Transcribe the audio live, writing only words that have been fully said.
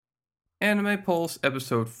Anime Pulse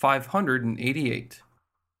episode 588.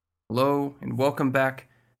 Hello, and welcome back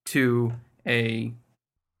to a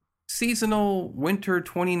seasonal winter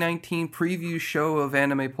 2019 preview show of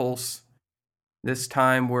Anime Pulse. This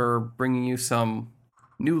time we're bringing you some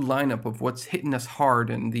new lineup of what's hitting us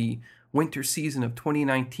hard in the winter season of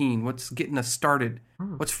 2019, what's getting us started,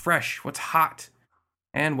 what's fresh, what's hot,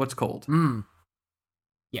 and what's cold.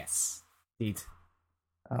 Yes, indeed.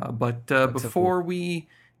 But before we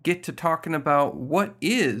get to talking about what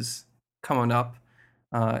is coming up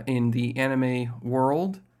in the anime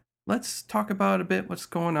world, let's talk about a bit what's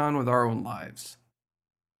going on with our own lives.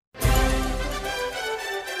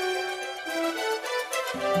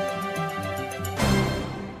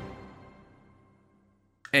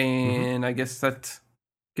 And I guess that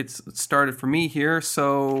gets started for me here.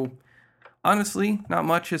 So honestly, not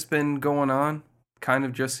much has been going on. Kind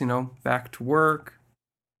of just, back to work,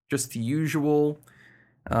 just the usual.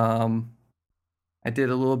 I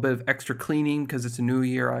did a little bit of extra cleaning because it's a new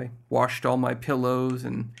year. I washed all my pillows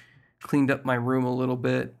and cleaned up my room a little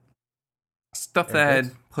bit. Stuff that I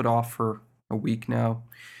had put off for a week now.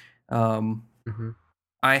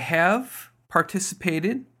 I have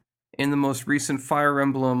participated in the most recent Fire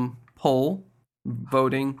Emblem poll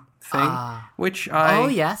voting thing, which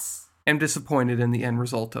I am disappointed in the end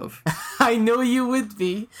result of. I know you would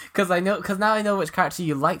be, because now I know which character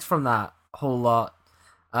you liked from that whole lot.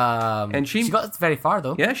 And she got very far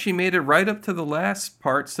though. Yeah, she made it right up to the last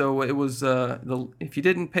part. So it was if you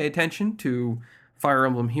didn't pay attention to Fire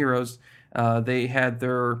Emblem Heroes, they had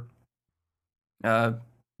their monthly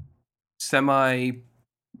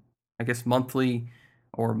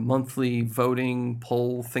voting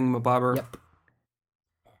poll thingamabobber. Yep.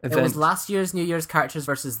 Event. It was last year's New Year's characters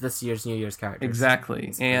versus this year's New Year's characters.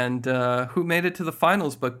 Exactly. And who made it to the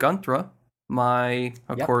finals but Guntra,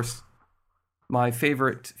 of course, my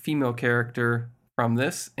favorite female character from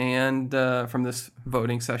this and from this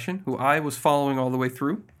voting session, who I was following all the way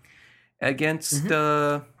through, against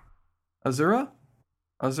Azura?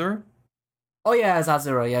 Azura? Oh yeah, it's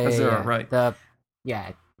Azura. Yeah, Azura, right.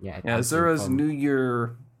 Azura's fun. New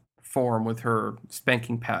Year form with her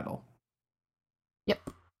spanking paddle. Yep.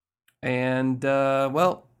 And,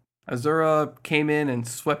 Azura came in and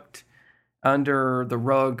swept under the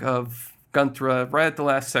rug of Guntra right at the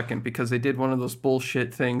last second because they did one of those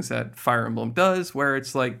bullshit things that Fire Emblem does where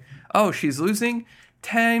it's like, oh, she's losing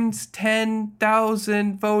times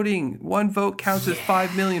 10,000 voting. One vote counts as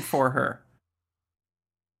 5 million for her.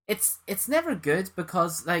 It's never good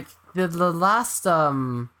because like the last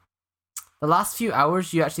few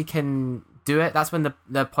hours you actually can do it. That's when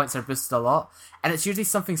the points are boosted a lot, and it's usually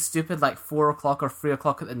something stupid like 4 o'clock or 3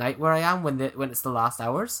 o'clock at the night where I am when it's the last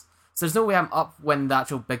hours. So there's no way I'm up when the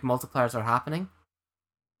actual big multipliers are happening.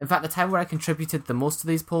 In fact, the time where I contributed the most to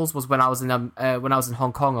these polls was when I was in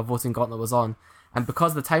Hong Kong. A voting gauntlet was on, and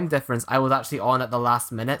because of the time difference, I was actually on at the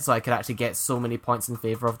last minute, so I could actually get so many points in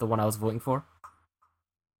favor of the one I was voting for.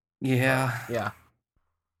 Yeah.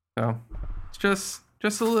 So it's just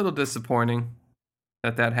a little disappointing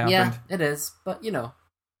that happened. Yeah, it is. But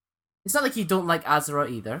it's not like you don't like Azura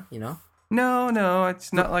either. No,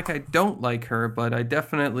 it's not like I don't like her, but I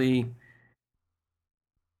definitely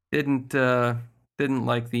didn't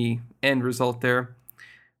like the end result there.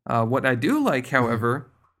 What I do like, however,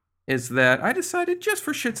 is that I decided just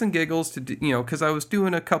for shits and giggles to do, because I was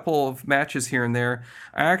doing a couple of matches here and there.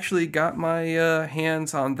 I actually got my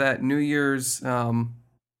hands on that New Year's, I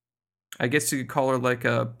guess you could call her like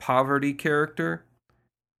a poverty character,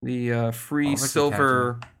 the free poverty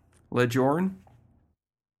silver Legiorn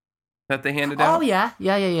that they handed out. Oh yeah,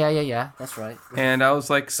 that's right. And I was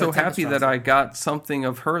like so happy that I got something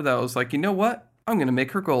of her that I was like, you know what? I'm going to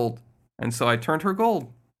make her gold. And so I turned her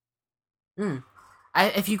gold.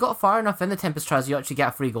 If you got far enough in the Tempest Trials, you actually get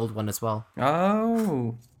a free gold one as well.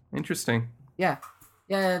 Oh, interesting. Yeah.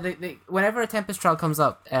 Whenever a Tempest Trial comes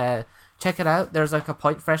up, check it out. There's like a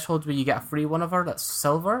point threshold where you get a free one of her that's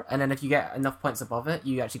silver, and then if you get enough points above it,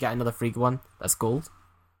 you actually get another free one that's gold.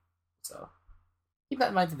 So keep that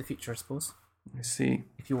in mind in the future, I suppose. I see.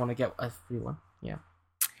 If you want to get a free one, yeah.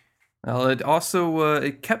 Well, it also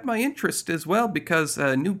it kept my interest as well because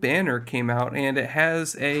a new banner came out, and it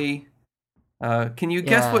has a. Can you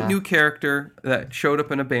guess what new character that showed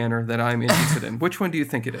up in a banner that I'm interested in? Which one do you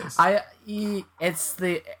think it is? I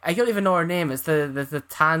don't even know her name. It's the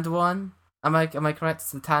tanned one. Am I correct?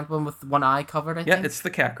 It's the tanned one with one eye covered. I think. Yeah, it's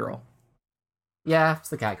the cat girl. Yeah, it's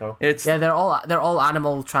the cat girl. They're all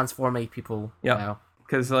animal transforming people. Yeah, now.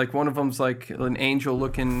 Because like one of them's like an angel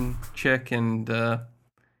looking chick, and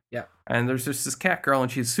and there's just this cat girl,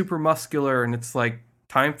 and she's super muscular, and it's like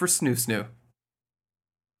time for snoo snoo.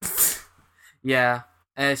 Yeah,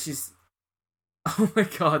 she's. Oh my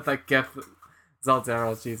god, that gif,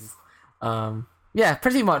 Zaldero, Jesus. Yeah,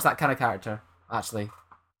 pretty much that kind of character, actually.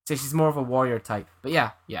 So she's more of a warrior type, but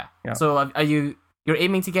yeah. Yeah. So you're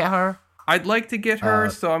aiming to get her? I'd like to get her,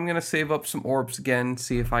 so I'm gonna save up some orbs again,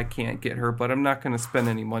 see if I can't get her. But I'm not gonna spend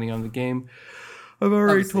any money on the game. I've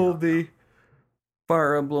already told the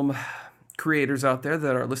Fire Emblem creators out there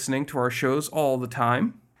that are listening to our shows all the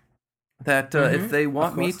time that if they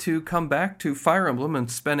want me to come back to Fire Emblem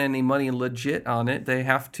and spend any money legit on it, they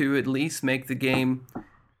have to at least make the game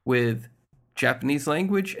with Japanese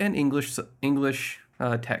language and English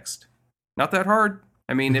text. Not that hard.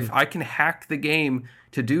 I mean, if I can hack the game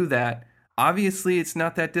to do that, obviously it's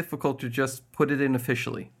not that difficult to just put it in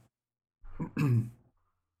officially.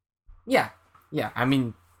 Yeah. I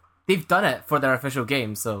mean, they've done it for their official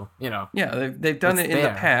game, so, you know. Yeah, they've done it in the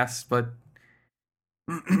past, but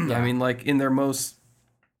I mean, like in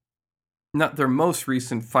not their most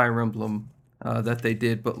recent Fire Emblem that they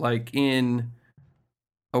did, but like in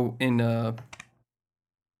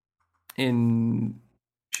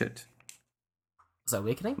shit. Was that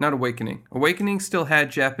Awakening? Not Awakening. Awakening still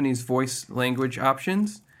had Japanese voice language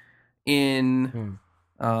options. In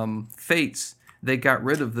Fates, they got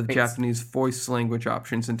rid of the Japanese voice language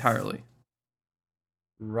options entirely.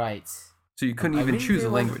 Right. So you couldn't even choose a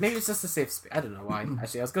language. Maybe it's just a safe space. I don't know why.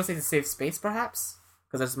 Actually, I was going to say to save space, perhaps,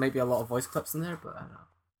 because there's maybe a lot of voice clips in there, but I don't know.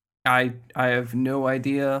 I have no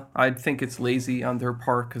idea. I think it's lazy on their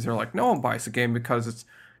part because they're like, no one buys a game because it's,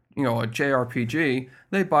 a JRPG.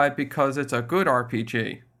 They buy it because it's a good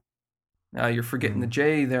RPG. Now you're forgetting the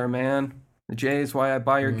J there, man. The J is why I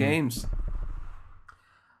buy your games.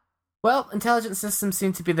 Well, Intelligent Systems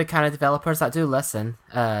seem to be the kind of developers that do listen,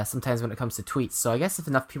 sometimes when it comes to tweets. So I guess if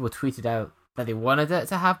enough people tweeted out that they wanted it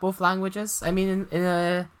to have both languages, I mean,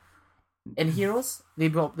 in Heroes, they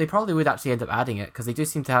probably would actually end up adding it, because they do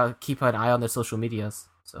seem to keep an eye on their social medias.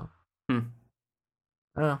 So, I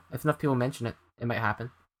don't know. If enough people mention it, it might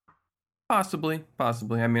happen. Possibly.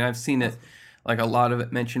 I mean, I've seen it, like a lot of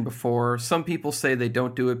it mentioned before. Some people say they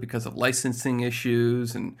don't do it because of licensing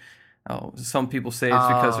issues, and some people say it's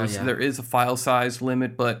because there is a file size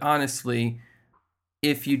limit, but honestly,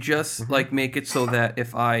 if you just make it so that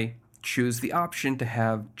if I choose the option to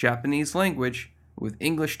have Japanese language with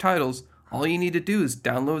English titles, all you need to do is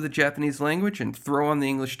download the Japanese language and throw on the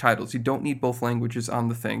English titles. You don't need both languages on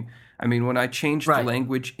the thing. I mean, when I change the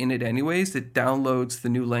language in it anyways, it downloads the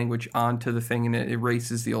new language onto the thing and it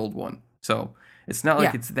erases the old one. So it's not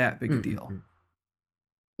like it's that big a deal.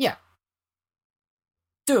 Yeah.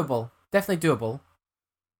 Doable. Definitely doable.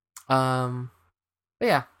 But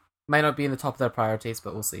yeah. Might not be in the top of their priorities,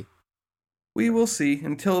 but we'll see. We will see.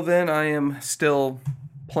 Until then, I am still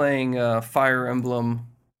playing Fire Emblem.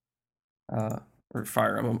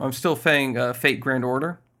 I'm still playing Fate Grand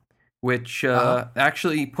Order, which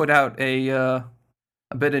actually put out a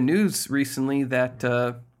bit of news recently that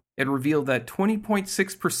it revealed that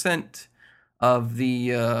 20.6% of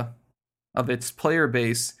of its player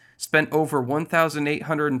base spent over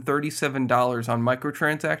 $1,837 on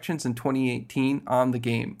microtransactions in 2018 on the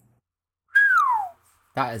game.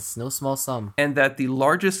 That is no small sum. And that the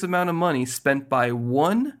largest amount of money spent by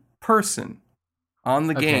one person on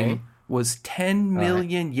the game was 10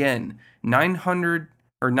 million yen,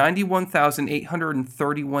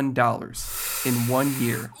 $91,831 in 1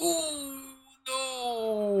 year. Oh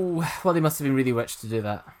no! Well, they must have been really rich to do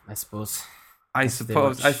that, I suppose. I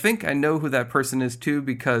think I know who that person is too,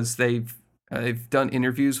 because they've done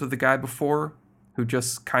interviews with the guy before who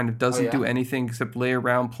just kind of doesn't do anything except lay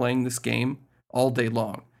around playing this game all day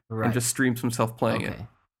long and just streams himself playing it.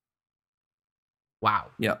 Wow.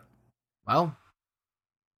 Yep. Well,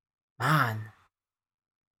 man,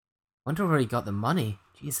 wonder where he got the money.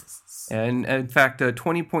 Jesus. And in fact,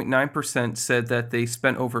 20.9% said that they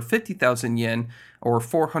spent over 50,000 yen or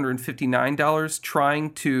 $459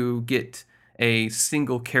 trying to get a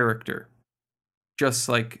single character, just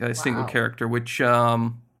like a single character, which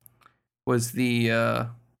was the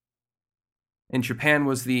in Japan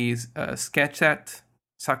was the Sketchat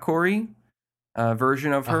Sakori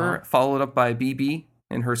version of her, followed up by BB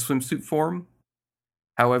in her swimsuit form.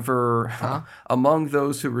 However, among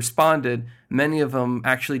those who responded, many of them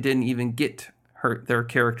actually didn't even get their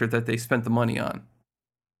character that they spent the money on.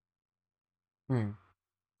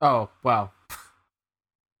 Oh, wow.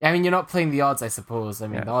 I mean, you're not playing the odds, I suppose. I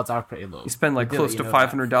mean, the odds are pretty low. You spend close to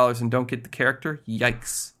 $500 and don't get the character?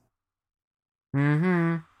 Yikes.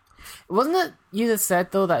 Wasn't it you that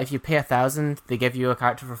said, though, that if you pay 1,000, they give you a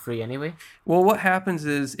character for free anyway? Well, what happens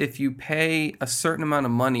is if you pay a certain amount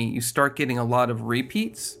of money, you start getting a lot of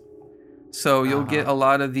repeats. So you'll get a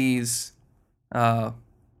lot of these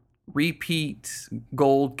repeat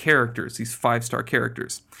gold characters, these 5-star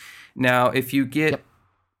characters. Now, if you get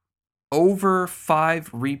over 5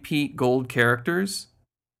 repeat gold characters,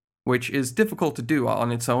 which is difficult to do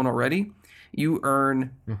on its own already, you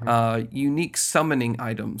earn unique summoning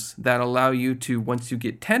items that allow you to, once you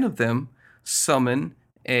get 10 of them, summon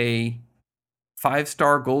a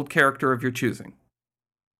 5-star gold character of your choosing.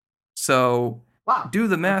 So, do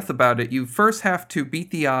the math about it. You first have to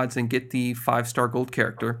beat the odds and get the 5-star gold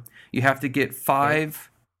character. You have to get 5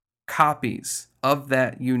 copies of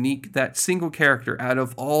that single character out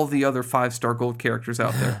of all the other 5-star gold characters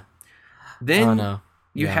out there. Then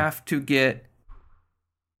you have to get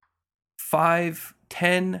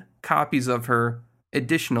 10 copies of her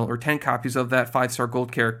additional, or 10 copies of that 5-star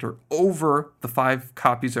gold character over the 5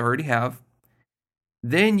 copies I already have.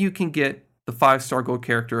 Then you can get the 5-star gold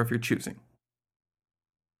character of your choosing.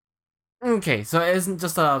 Okay, so it isn't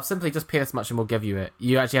just simply just pay this much and we'll give you it.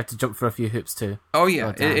 You actually have to jump through a few hoops too. Oh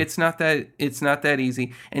yeah, it's not that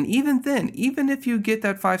easy. And even then, even if you get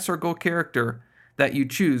that 5-star gold character that you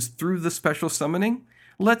choose through the special summoning,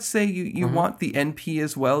 let's say you want the NP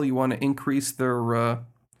as well, you want to increase their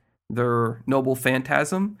noble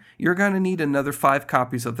phantasm, you're going to need another 5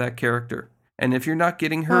 copies of that character. And if you're not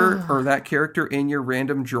getting her or that character in your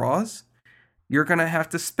random draws, you're going to have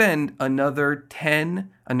to spend another 10,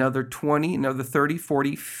 another 20, another 30,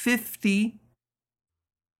 40, 50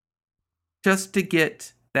 just to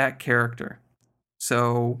get that character.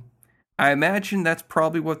 So I imagine that's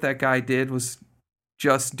probably what that guy did, was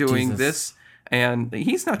just doing this. And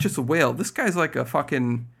he's not just a whale. This guy's like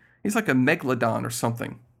he's like a megalodon or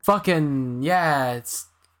something. It's...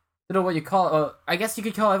 I don't know what you call it. Well, I guess you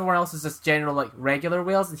could call everyone else as just general, like, regular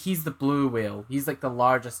whales, and he's the blue whale. He's like the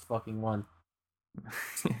largest fucking one.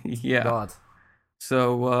 Yeah. God.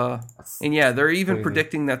 So, and yeah, they're even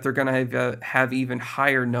predicting that they're going to have even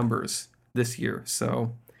higher numbers this year.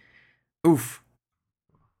 So, oof.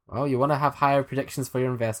 Well, you want to have higher predictions for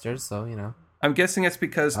your investors, so, you know. I'm guessing it's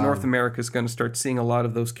because North America is going to start seeing a lot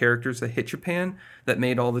of those characters that hit Japan that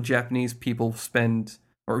made all the Japanese people spend,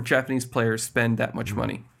 or Japanese players spend that much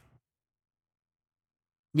money.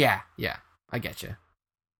 Yeah, I get you.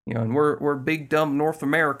 You know, and we're big dumb North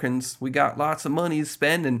Americans. We got lots of money to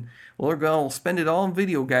spend, and we're gonna spend it all in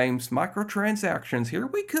video games, microtransactions. Here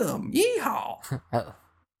we come, yeehaw!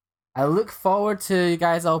 I look forward to you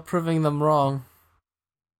guys all proving them wrong.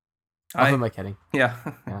 Who am I kidding? Yeah.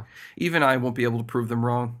 Even I won't be able to prove them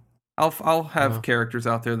wrong. I'll have characters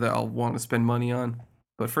out there that I'll want to spend money on,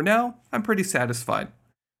 but for now, I'm pretty satisfied.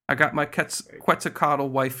 I got my Quetzalcoatl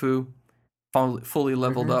waifu fully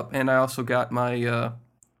leveled up, and I also got my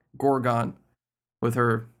Gorgon with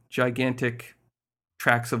her gigantic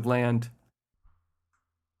tracts of land.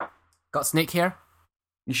 Got snake hair?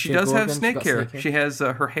 She does have snake hair. She has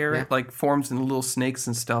her hair like forms into little snakes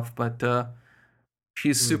and stuff, but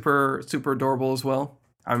she's super adorable as well.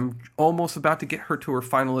 I'm almost about to get her to her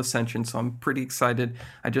final ascension, so I'm pretty excited.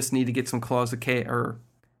 I just need to get some claws of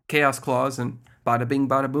chaos claws, and bada bing,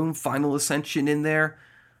 bada boom, final ascension in there.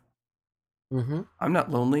 I'm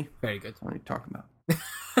not lonely. Very good. What are you talking about?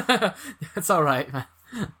 It's all right, man.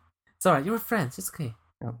 It's all right. You were friends. It's okay.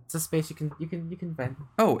 Yep. It's a space you can vent.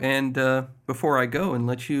 Oh, and before I go and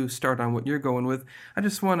let you start on what you're going with, I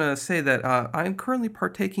just want to say that I'm currently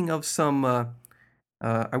partaking of some.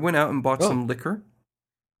 I went out and bought some liquor,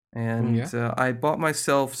 and I bought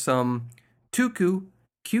myself some Tuku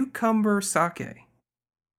cucumber sake.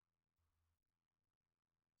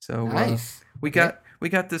 So nice. We got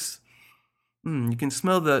this. You can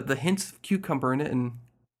smell the hints of cucumber in it, and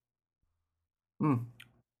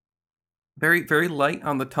very, very light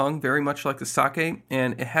on the tongue, very much like the sake,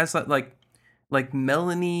 and it has that like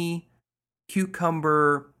melony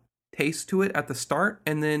cucumber taste to it at the start,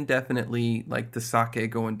 and then definitely like the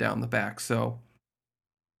sake going down the back. So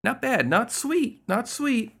not bad, not sweet,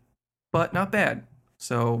 but not bad.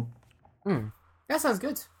 So that sounds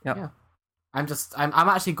good. Yep. Yeah. I'm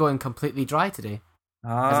actually going completely dry today.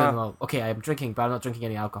 Okay, I'm drinking, but I'm not drinking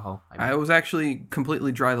any alcohol. I was actually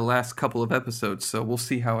completely dry the last couple of episodes, so we'll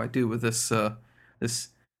see how I do with this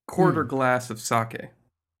quarter glass of sake.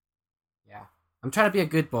 Yeah, I'm trying to be a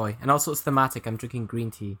good boy, and also it's thematic. I'm drinking green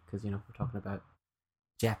tea because we're talking about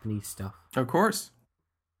Japanese stuff. Of course.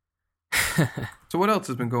 So what else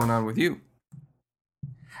has been going on with you?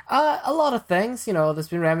 A lot of things. There's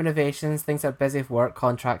been renovations, things that are busy with work,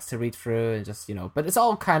 contracts to read through, and just but it's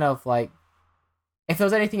all kind of like. If there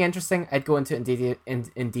was anything interesting, I'd go into it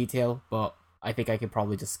in detail, but I think I could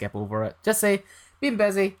probably just skip over it. Just say, been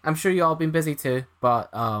busy. I'm sure you all been busy too, but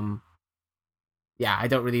yeah, I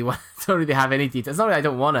don't really don't really have any details. It's not that I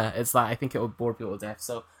don't wanna. It's like I think it will bore people to death.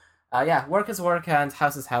 So, yeah, work is work and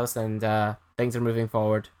house is house, and things are moving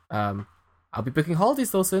forward. I'll be booking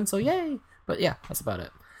holidays though soon, so yay! But yeah, that's about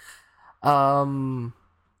it. I'm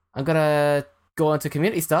gonna go on to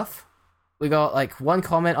community stuff. We got like one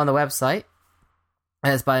comment on the website,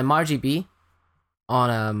 and it's by Margie B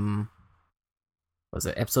on was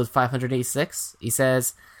it episode 586? He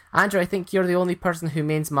says, Andrew, I think you're the only person who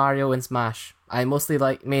mains Mario in Smash. I mostly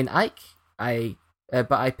like main Ike,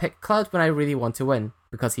 but I pick Cloud when I really want to win,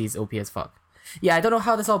 because he's OP as fuck. Yeah, I don't know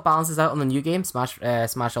how this all balances out on the new game, Smash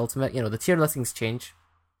Ultimate. You know, the tier listings change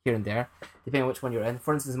here and there, depending on which one you're in.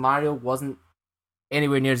 For instance, Mario wasn't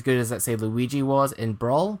anywhere near as good as, let's say, Luigi was in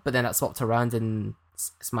Brawl, but then it swapped around in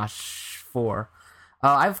Smash 4.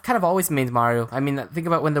 I've kind of always mained Mario. I mean, think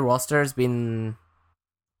about when the roster has been...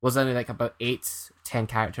 was only like about 8-10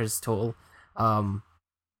 characters total.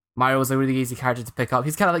 Mario was a really easy character to pick up.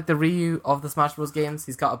 He's kind of like the Ryu of the Smash Bros. Games.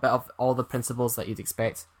 He's got a bit of all the principles that you'd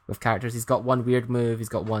expect with characters. He's got one weird move, he's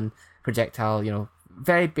got one projectile, you know,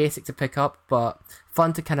 very basic to pick up, but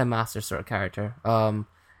fun to kind of master sort of character. So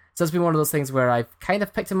it's been one of those things where I've kind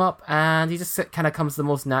of picked him up, and he just kind of comes the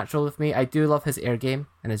most natural with me. I do love his air game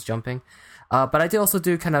and his jumping. But I do also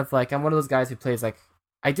do kind of like, I'm one of those guys who plays like,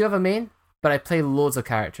 I do have a main, but I play loads of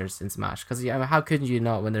characters in Smash, because yeah, how couldn't you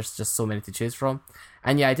not when there's just so many to choose from?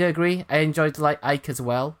 And yeah, I do agree. I enjoyed like Ike as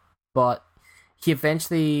well, but he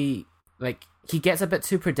eventually, like, he gets a bit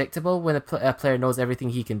too predictable when a player knows everything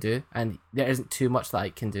he can do, and there isn't too much that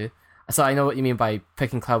Ike can do. So I know what you mean by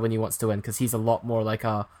picking Cloud when he wants to win, because he's a lot more like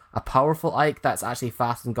a powerful Ike that's actually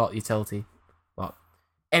fast and got utility. But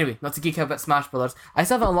anyway, not to geek out about Smash Brothers, I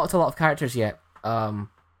still haven't unlocked a lot of characters yet.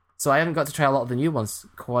 So I haven't got to try a lot of the new ones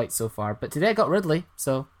quite so far. But today I got Ridley,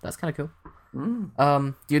 so that's kind of cool.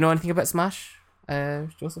 Do you know anything about Smash,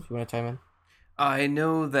 Joseph? You want to chime in? I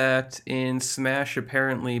know that in Smash,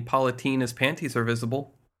 apparently Palutena's panties are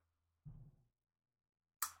visible.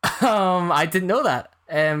 I didn't know that.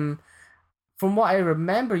 From what I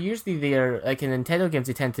remember, usually they're like in Nintendo games,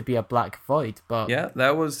 they tend to be a black void. But yeah,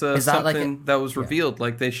 that was something that was revealed. Yeah.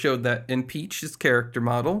 Like they showed that in Peach's character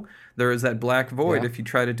model, there is that black void if you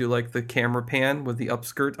try to do like the camera pan with the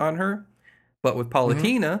upskirt on her. But with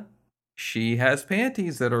Palutena, she has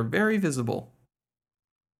panties that are very visible.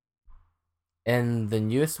 In the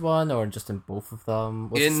newest one, or just in both of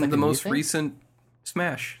them? In the most recent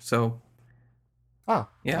Smash, so... Oh,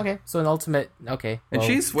 yeah. Okay. So an Ultimate, okay. And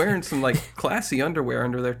she's wearing some, like, classy underwear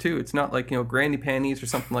under there, too. It's not like, you know, granny panties or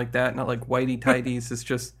something like that. Not like whitey tighties. It's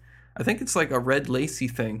just, I think it's like a red lacy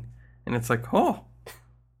thing. And it's like, oh,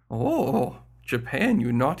 Japan,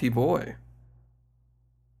 you naughty boy.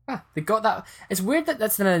 They got that. It's weird that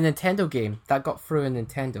that's in a Nintendo game. That got through in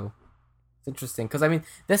Nintendo. It's interesting. Because, I mean,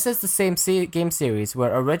 this is the same game series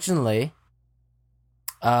where originally...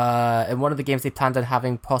 in one of the games they planned on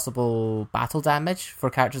having possible battle damage for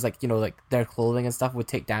characters, like, you know, like their clothing and stuff would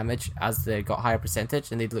take damage as they got higher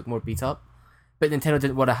percentage and they'd look more beat up. But Nintendo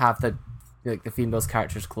didn't want to have the female's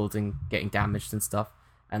characters' clothing getting damaged and stuff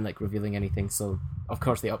and like revealing anything, so of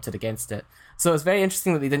course they opted against it. So it's very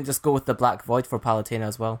interesting that they didn't just go with the black void for Palutena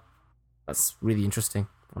as well. That's really interesting,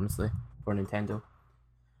 honestly, for Nintendo.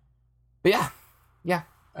 But yeah.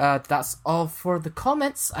 That's all for the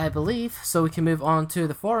comments, I believe. So we can move on to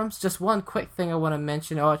the forums. Just one quick thing I want to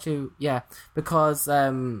mention. Because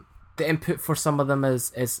the input for some of them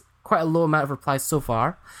is quite a low amount of replies so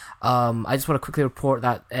far. I just want to quickly report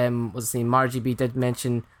that Margie B did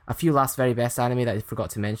mention a few last very best anime that I forgot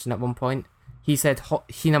to mention at one point. He said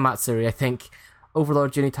Hinamatsuri, I think,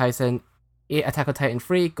 Overlord, Juni Tyson, Attack on Titan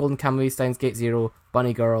 3, Golden Kamuy, Steins Gate Zero,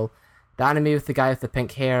 Bunny Girl, the anime with the guy with the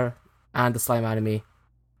pink hair, and the slime anime,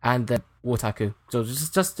 and the Wotaku. So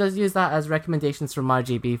just use that as recommendations from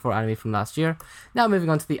RGB for anime from last year. Now moving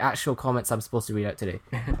on to the actual comments I'm supposed to read out today.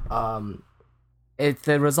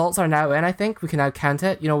 The results are now in, I think. We can now count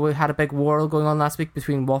it. You know, we had a big war going on last week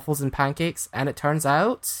between waffles and pancakes, and it turns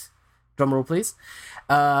out... Drumroll, please.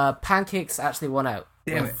 Pancakes actually won out.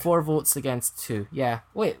 Damn it. 4 votes against 2. Yeah.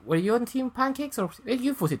 Wait, were you on Team Pancakes? Or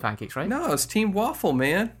you voted Pancakes, right? No, it's Team Waffle,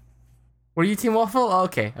 man. Were you Team Waffle? Oh,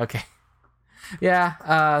 okay. Yeah,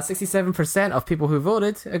 67% of people who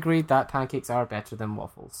voted agreed that pancakes are better than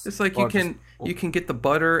waffles. It's like you can get the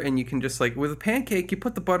butter, and you can just, like, with a pancake, you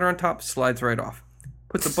put the butter on top, it slides right off.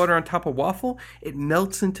 Put the butter on top of waffle, it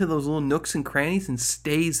melts into those little nooks and crannies and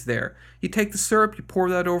stays there. You take the syrup, you pour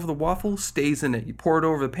that over the waffle, stays in it. You pour it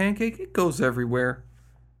over the pancake, it goes everywhere.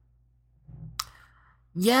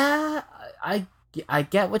 Yeah, I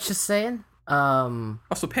get what you're saying.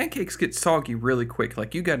 Also, pancakes get soggy really quick.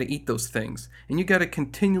 Like, you got to eat those things. And you got to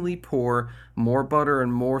continually pour more butter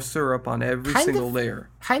and more syrup on every single layer.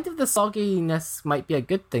 Kind of the sogginess might be a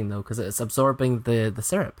good thing, though, because it's absorbing the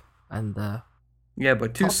syrup and the... Yeah,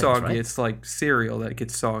 but too soggy, right? It's like cereal that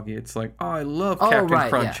gets soggy. It's like, oh, I love Captain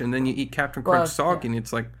Crunch. Yeah. And then you eat Captain Crunch soggy, and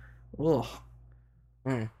it's like, ugh.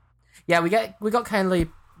 Yeah, we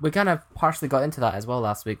kind of partially got into that as well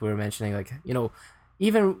last week. We were mentioning, like, you know,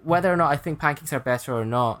 even whether or not I think pancakes are better or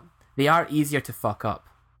not, they are easier to fuck up.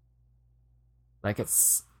 Like,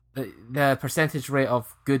 it's the percentage rate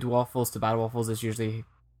of good waffles to bad waffles is usually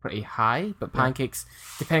pretty high, but pancakes,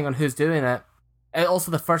 depending on who's doing it, and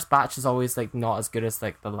also the first batch is always like not as good as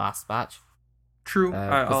like the last batch. True,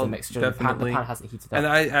 I'll the mixture, definitely. The pan hasn't heated up. And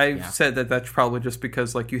I said that's probably just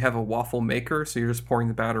because like you have a waffle maker, so you're just pouring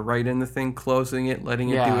the batter right in the thing, closing it, letting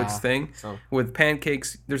it do its thing. So. With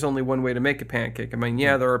pancakes, there's only one way to make a pancake. I mean,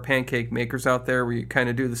 there are pancake makers out there where you kind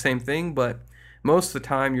of do the same thing, but most of the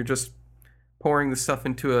time you're just pouring the stuff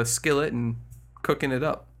into a skillet and cooking it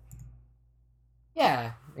up.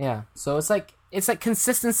 Yeah. So it's like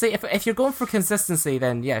consistency. If you're going for consistency,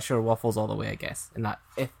 then yeah, sure, waffles all the way, I guess. And that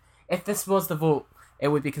if this was the vote, it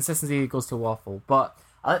would be consistency goes to waffle. But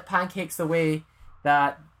I like pancakes the way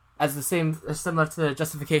that similar to the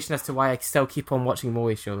justification as to why I still keep on watching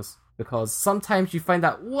Moe shows, because sometimes you find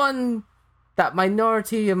that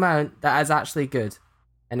minority amount that is actually good,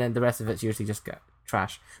 and then the rest of it's usually just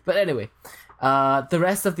trash. But anyway, the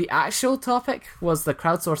rest of the actual topic was the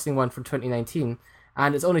crowdsourcing one from 2019.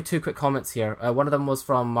 And it's only 2 quick comments here. One of them was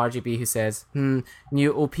from Margie B, who says,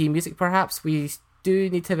 new OP music perhaps? We do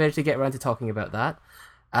need to eventually get around to talking about that.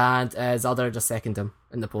 And Zelda just seconded him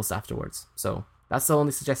in the post afterwards. So that's the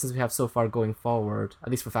only suggestions we have so far going forward, at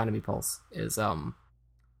least for Fanime Pulse, is they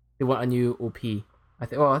want a new OP. I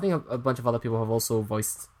think a bunch of other people have also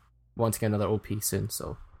voiced wanting another OP soon,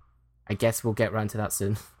 so I guess we'll get around to that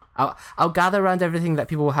soon. I'll gather around everything that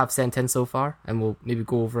people have sent in so far, and we'll maybe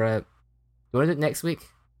go over it. You want to do it next week?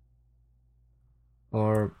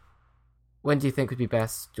 Or when do you think would be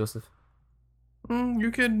best, Joseph?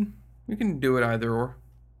 You can do it either or.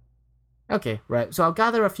 Okay, right. So I'll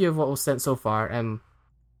gather a few of what was sent so far, and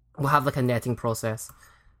we'll have like a netting process.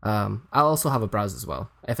 I'll also have a browse as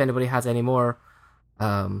well. If anybody has any more,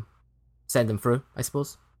 send them through, I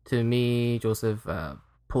suppose, to me, Joseph.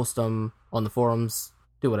 Post them on the forums.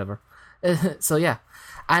 Do whatever. So yeah,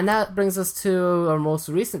 and that brings us to our most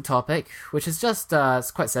recent topic, which is just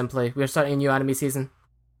it's quite simply, we're starting a new anime season.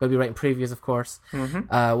 Going to be writing previews, of course.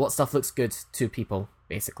 What stuff looks good to people,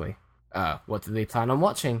 basically. What do they plan on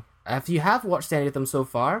watching? If you have watched any of them so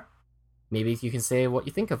far, maybe you can say what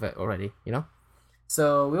you think of it already, you know?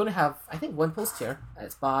 So we only have, I think, one post here.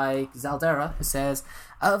 It's by Zaldera, who says,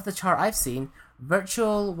 out of the chart I've seen,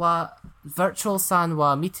 Virtual San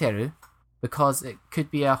wa Miteru, because it could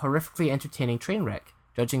be a horrifically entertaining train wreck,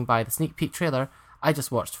 judging by the sneak peek trailer I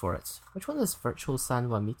just watched for it. Which one is Virtual San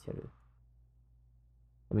wa Miteru?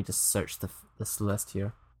 Let me just search this list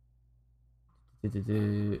here.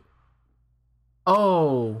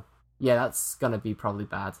 Oh, yeah, that's gonna be probably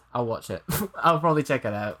bad. I'll watch it. I'll probably check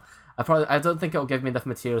it out. I don't think it'll give me enough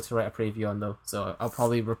material to write a preview on though, so I'll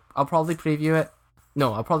probably preview it.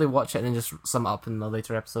 No, I'll probably watch it and then just sum it up in a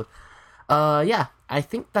later episode. Yeah, I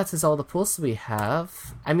think that is all the posts we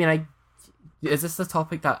have. I mean, is this the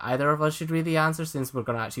topic that either of us should really answer, since we're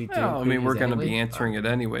going to actually do I mean, we're going to be answering it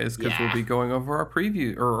anyways, because we'll be going over our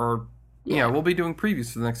preview, or we'll be doing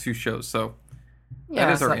previews for the next few shows, so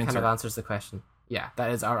that is our answer. Kind of answers the question. Yeah, that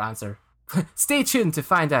is our answer. Stay tuned to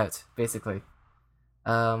find out, basically.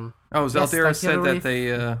 Zaldera said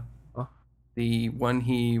that the one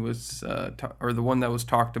he was, or the one that was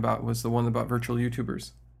talked about was the one about virtual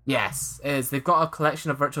YouTubers. Yes, they've got a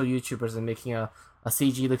collection of virtual YouTubers and making a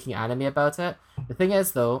CG-looking anime about it. The thing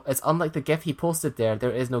is, though, it's unlike the GIF he posted there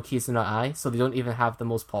is no Kizuna Ai, so they don't even have the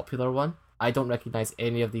most popular one. I don't recognize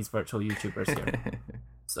any of these virtual YouTubers here.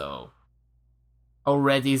 So,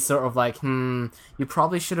 already sort of like, you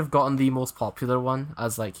probably should have gotten the most popular one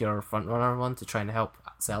as like your frontrunner one to try and help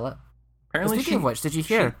sell it. Apparently, speaking of which, did you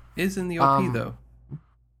hear? She is in the OP, though.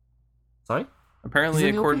 Sorry? Apparently,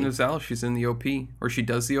 according to Zal, she's in the OP. Or she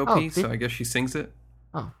does the OP, so I guess she sings it.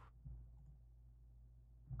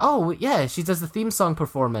 Oh, yeah, she does the theme song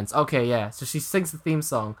performance. Okay, yeah, so she sings the theme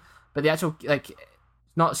song. But the actual,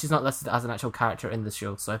 she's not listed as an actual character in the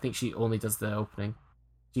show, so I think she only does the opening.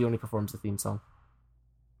 She only performs the theme song.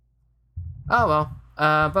 Oh,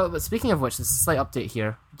 well. But speaking of which, there's a slight update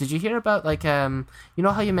here. Did you hear about, you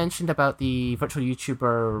know how you mentioned about the virtual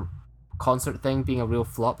YouTuber concert thing being a real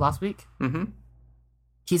flop last week? Mm-hmm.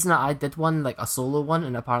 Kizuna Ai did one, a solo one,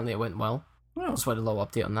 and apparently it went well. Well, Just wanted a little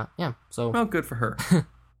update on that. Yeah, so well, good for her.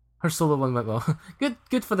 her solo one went well.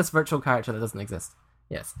 Good for this virtual character that doesn't exist.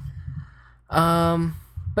 Yes.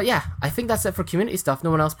 But yeah, I think that's it for community stuff.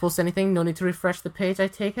 No one else posts anything. No need to refresh the page, I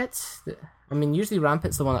take it. I mean, usually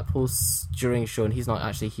Rampant's the one that posts during show, and he's not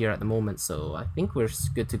actually here at the moment, so I think we're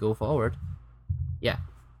good to go forward. Yeah.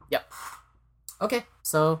 Yep. Okay,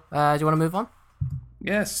 so do you want to move on?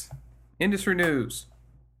 Yes. Industry news.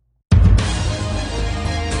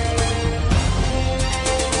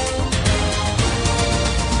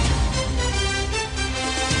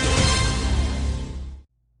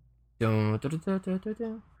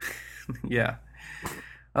 Yeah.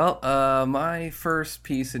 Well, my first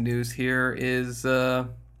piece of news here is a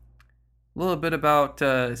little bit about.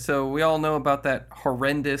 So we all know about that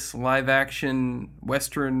horrendous live-action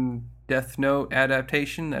Western Death Note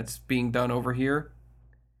adaptation that's being done over here.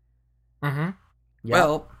 Mm-hmm. Yep.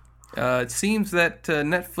 Well, it seems that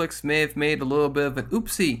Netflix may have made a little bit of an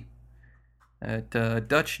oopsie.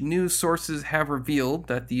 Dutch news sources have revealed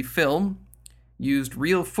that the film used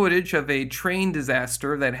real footage of a train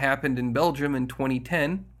disaster that happened in Belgium in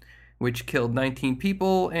 2010, which killed 19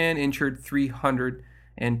 people and injured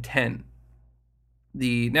 310.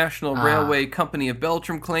 The National Railway Company of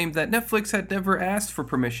Belgium claimed that Netflix had never asked for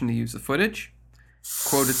permission to use the footage,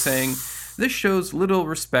 quoted saying, "This shows little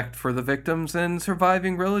respect for the victims and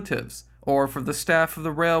surviving relatives, or for the staff of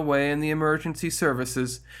the railway and the emergency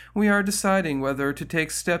services. We are deciding whether to take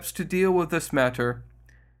steps to deal with this matter,"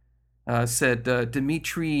 said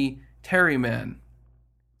Dimitri Terryman,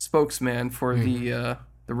 spokesman for the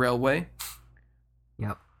railway.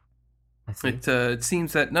 Yep. I see. It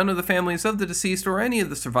seems that none of the families of the deceased or any of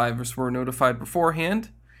the survivors were notified beforehand.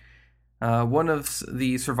 One of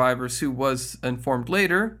the survivors, who was informed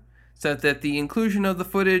later, said that the inclusion of the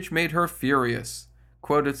footage made her furious,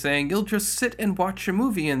 quoted saying, "You'll just sit and watch a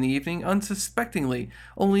movie in the evening unsuspectingly,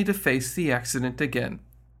 only to face the accident again."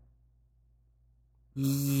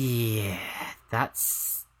 Yeah,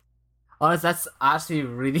 that's actually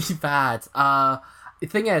really bad. The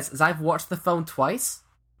thing is I've watched the film twice,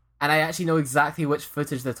 and I actually know exactly which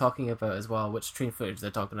footage they're talking about as well, which train footage they're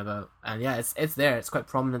talking about. And yeah, it's there. It's quite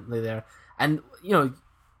prominently there. And, you know,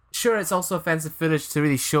 sure, it's also offensive footage to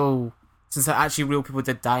really show, since actually real people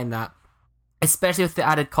did die in that. Especially with the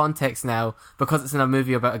added context now, because it's in a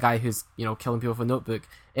movie about a guy who's, you know, killing people with a notebook,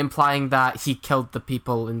 implying that he killed the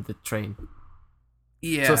people in the train.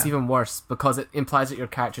 Yeah. So it's even worse, because it implies that your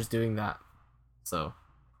character's doing that. So.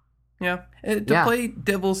 Yeah. To play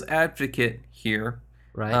devil's advocate here,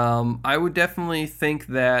 right. I would definitely think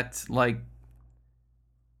that, like,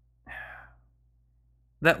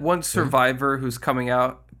 that one survivor who's coming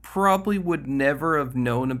out probably would never have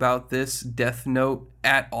known about this Death Note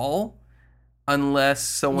at all unless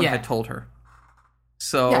someone had told her.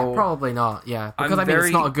 So yeah, probably not. Yeah, because I mean, it's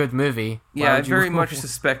not a good movie. Yeah, I very much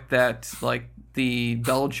suspect that, like, the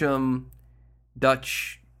Belgium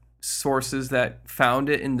Dutch sources that found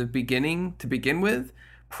it in the beginning to begin with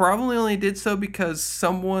probably only did so because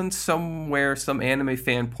someone somewhere, some anime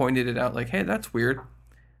fan, pointed it out, like, "Hey, that's weird.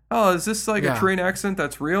 Oh, is this like a train accident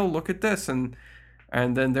that's real? Look at this." And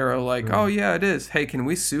then they're like, "Oh yeah, it is. Hey, can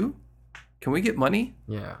we sue? Can we get money?"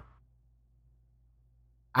 Yeah.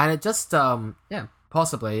 And it just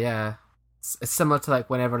possibly, yeah. It's similar to, like,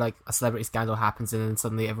 whenever, like, a celebrity scandal happens and then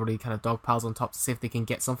suddenly everybody kind of dog piles on top to see if they can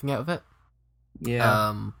get something out of it.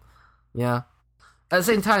 Yeah. Yeah. At the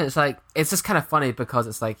same time, it's like, it's just kind of funny because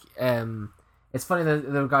it's like, it's funny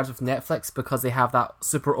in the regards of Netflix because they have that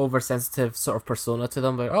super oversensitive sort of persona to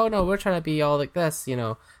them. Like, oh no, we're trying to be all like this, you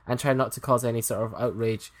know, and try not to cause any sort of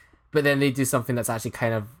outrage. But then they do something that's actually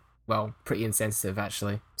kind of, well, pretty insensitive,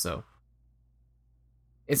 actually. So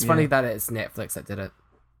it's funny that it's Netflix that did it.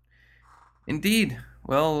 Indeed.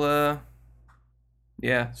 Well,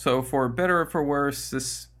 yeah, so for better or for worse,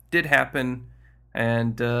 this did happen,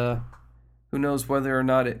 and who knows whether or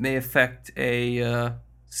not it may affect a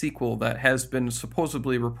sequel that has been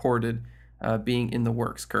supposedly reported being in the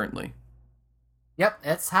works currently. Yep,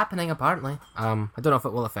 it's happening apparently. I don't know if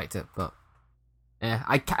it will affect it, but yeah,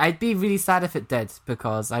 I'd be really sad if it did,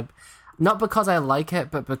 because not because I like it,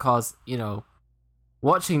 but because, you know,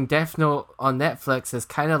 watching Death Note on Netflix is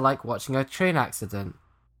kind of like watching a train accident.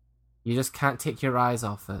 You just can't take your eyes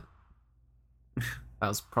off it. That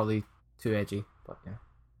was probably too edgy, but yeah.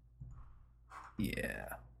 Yeah.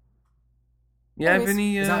 Yeah, anyways, have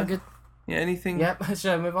any... is that good? Yeah, anything... Yep,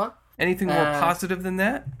 should I move on? Anything more positive than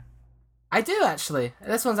that? I do, actually.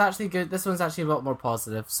 This one's actually good. This one's actually a lot more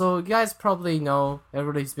positive. So, you guys probably know,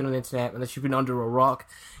 everybody who's been on the internet, unless you've been under a rock,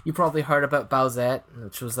 you probably heard about Bowestte,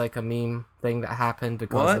 which was like a meme thing that happened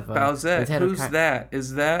because of... What? Bowesette? Who's that?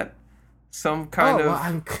 Is that some kind of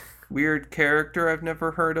well, weird character I've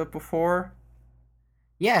never heard of before?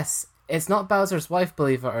 Yes, it's not Bowser's wife,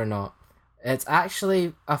 believe it or not. It's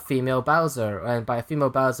actually a female Bowser, and by a female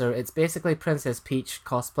Bowser, it's basically Princess Peach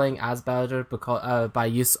cosplaying as Bowser by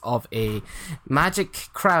use of a magic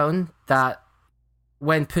crown that,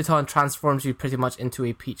 when put on, transforms you pretty much into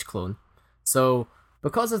a Peach clone. So,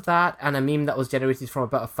 because of that, and a meme that was generated from a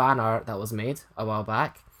bit of fan art that was made a while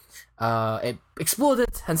back, it exploded,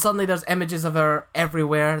 and suddenly there's images of her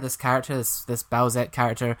everywhere, this character, this Bowsette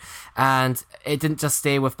character, and it didn't just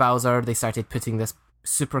stay with Bowser, they started putting this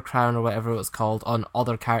super crown or whatever it was called on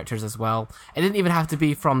other characters as well. It didn't even have to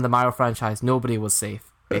be from the Mario franchise. Nobody was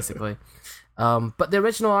safe, basically. But the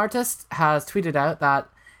original artist has tweeted out that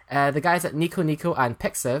the guys at Nico Nico and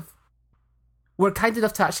Pixiv were kind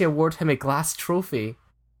enough to actually award him a glass trophy.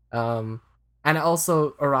 And it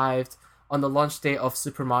also arrived on the launch day of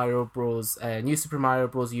Super Mario Bros. New Super Mario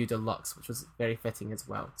Bros. U Deluxe, which was very fitting as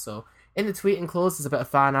well. So in the tweet enclosed is a bit of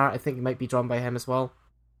fan art. I think it might be drawn by him as well.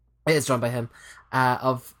 It is drawn by him,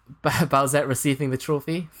 of Bowsette receiving the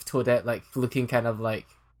trophy, Toadette like looking kind of like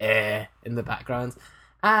in the background,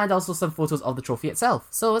 and also some photos of the trophy itself.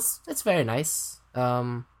 So it's very nice.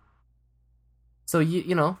 So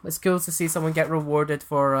you know, it's cool to see someone get rewarded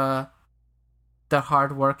for their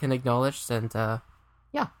hard work and acknowledged, and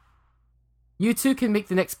yeah, you too can make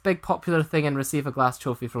the next big popular thing and receive a glass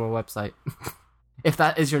trophy from a website, if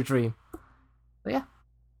that is your dream. But yeah,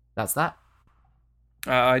 that's that.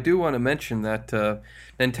 I do want to mention that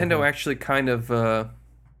Nintendo actually kind of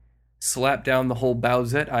slapped down the whole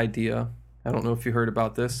Bowsette idea. I don't know if you heard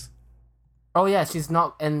about this. Oh yeah, she's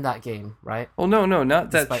not in that game, right? Oh no, not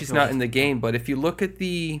that despite she's not in the game, but if you look at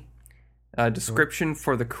the description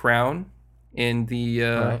for the crown in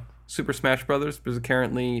the Super Smash Brothers, because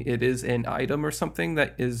apparently it is an item or something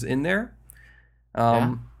that is in there,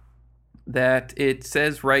 that it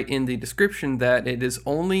says right in the description that it is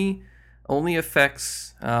only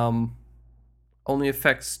affects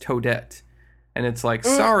Toadette, and it's like,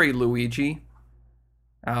 sorry, Luigi.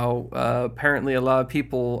 Apparently a lot of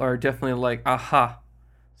people are definitely like, aha.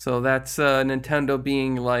 So that's Nintendo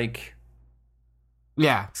being like,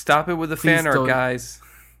 yeah, stop it with the fan art, guys.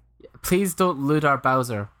 Please don't loot our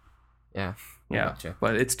Bowser. Yeah. Gotcha.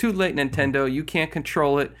 But it's too late, Nintendo. You can't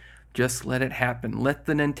control it. Just let it happen. Let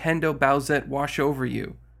the Nintendo Bowsette wash over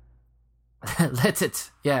you. Let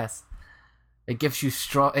it. Yes. It gives you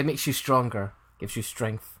It makes you stronger. Gives you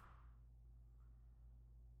strength.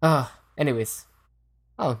 Anyways.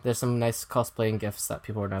 Oh, there's some nice cosplaying gifs that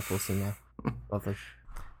people are now posting now. Lovely.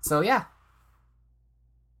 So yeah.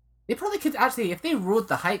 They probably could actually, if they rode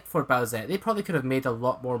the hype for Bowsette, they probably could have made a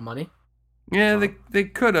lot more money. Yeah, they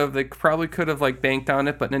could have. They probably could have like banked on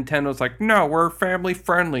it, but Nintendo's like, no, we're family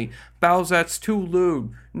friendly. Bowsette's too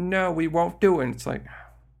lewd. No, we won't do it. And it's like,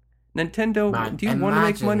 Nintendo, do you want to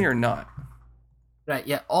make money or not? Right,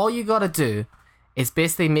 yeah, all you gotta do is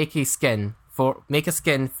basically make a skin for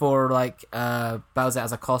like Bowsette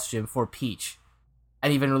as a costume for Peach,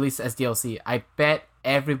 and even release it as DLC. I bet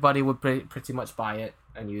everybody would pretty much buy it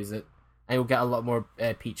and use it, and you'll get a lot more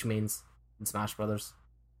Peach mains in Smash Brothers.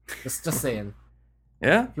 Just saying.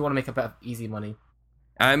 Yeah, if you want to make a bit of easy money.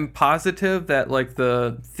 I'm positive that like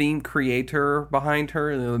the theme creator behind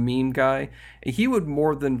her, the meme guy, he would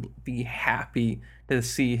more than be happy to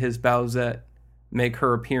see his Bowsette make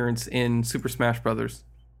her appearance in Super Smash Brothers.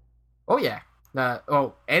 Oh yeah.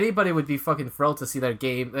 Anybody would be fucking thrilled to see their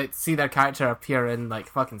see their character appear in like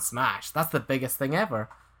fucking Smash. That's the biggest thing ever.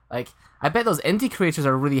 Like, I bet those indie creators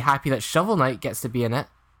are really happy that Shovel Knight gets to be in it.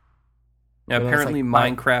 Yeah, apparently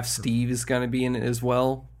Minecraft Steve is going to be in it as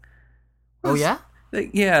well. Oh yeah?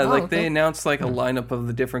 They announced like a lineup of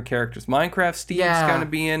the different characters. Minecraft Steve's going to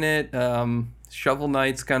be in it. Shovel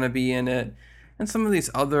Knight's going to be in it. And some of these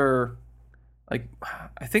other, like,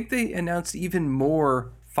 I think they announced even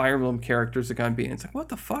more Fire Emblem characters are going to be in it. It's like, what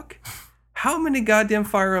the fuck? How many goddamn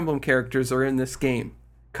Fire Emblem characters are in this game?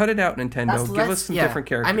 Cut it out, Nintendo. Give us some different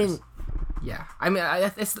characters. I'm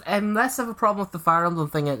less of a problem with the Fire Emblem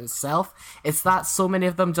thing in itself. It's that so many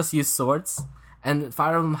of them just use swords. And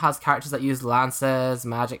Fire Emblem has characters that use lances,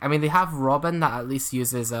 magic. I mean, they have Robin that at least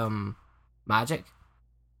uses magic.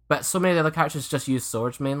 But so many of the other characters just use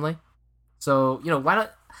swords mainly. So, you know, why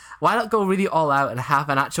not go really all out and have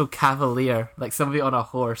an actual cavalier, like somebody on a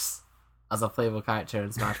horse, as a playable character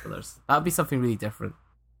in Smash Brothers? That would be something really different.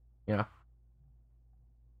 You know?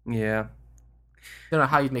 Yeah. Don't know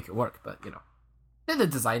how you'd make it work, but, you know. They're the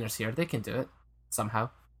designers here. They can do it. Somehow.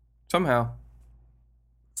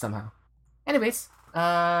 Anyways,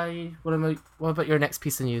 what about your next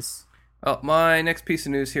piece of news? Well, my next piece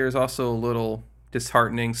of news here is also a little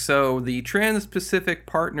disheartening. So the Trans-Pacific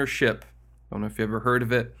Partnership, I don't know if you ever heard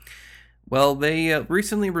of it. Well, they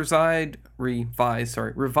recently revised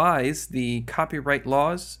the copyright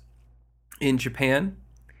laws in Japan.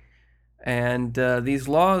 And these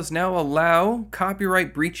laws now allow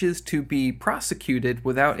copyright breaches to be prosecuted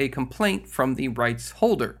without a complaint from the rights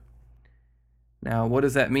holder. Now, what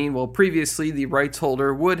does that mean? Well, previously, the rights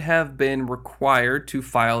holder would have been required to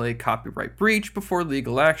file a copyright breach before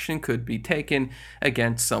legal action could be taken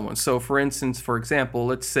against someone. So, for example,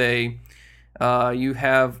 let's say you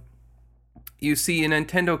see a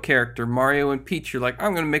Nintendo character, Mario and Peach. You're like,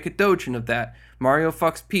 I'm going to make a doujin of that. Mario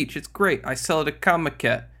fucks Peach. It's great. I sell it at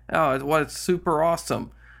Comiket. Oh, it's super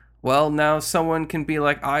awesome. Well, now someone can be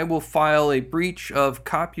like, I will file a breach of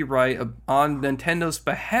copyright on Nintendo's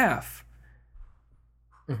behalf.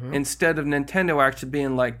 Instead of Nintendo actually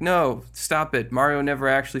being like, no, stop it. Mario never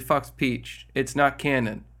actually fucks Peach. It's not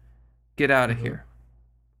canon. Get out of here.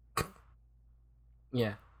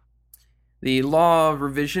 Yeah. The law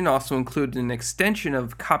revision also included an extension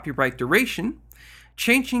of copyright duration,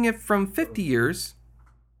 changing it from 50 years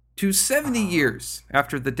to 70 years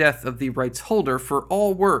after the death of the rights holder for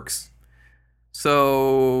all works.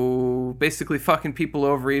 So basically fucking people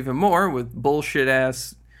over even more with bullshit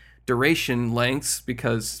ass duration lengths,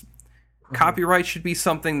 because copyright should be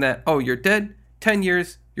something that, oh, you're dead, 10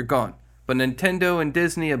 years, you're gone. But Nintendo and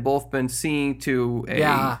Disney have both been seeing to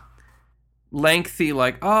a lengthy,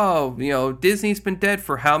 like, oh, Disney's been dead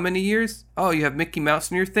for how many years? Oh, you have Mickey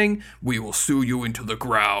Mouse in your thing? We will sue you into the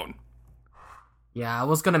ground. Yeah, I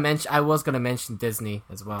was gonna mention Disney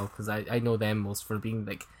as well, because I know them most for being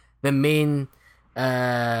like the main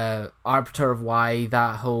arbiter of why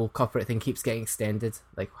that whole copyright thing keeps getting extended,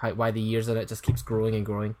 like why the years on it just keeps growing and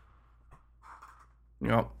growing.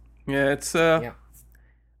 Yeah, it's a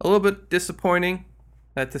little bit disappointing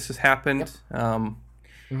that this has happened.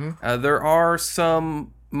 There are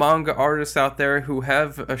some manga artists out there who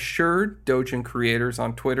have assured doujin creators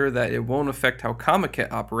on Twitter that it won't affect how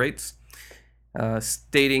Comiket operates,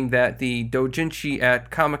 stating that the doujinshi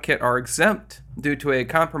at Comiket are exempt due to a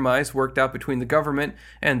compromise worked out between the government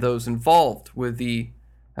and those involved with the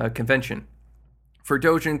convention. For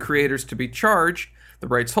doujin creators to be charged, the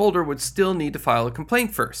rights holder would still need to file a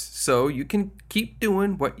complaint first, so you can keep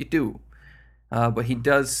doing what you do. But he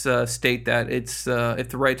does state that it's if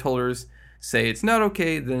the rights holders say it's not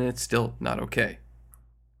okay, then it's still not okay.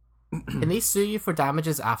 Can they sue you for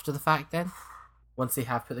damages after the fact then? Once they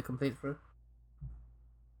have put the complaint through?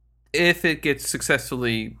 If it gets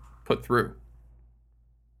successfully put through.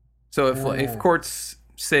 So if courts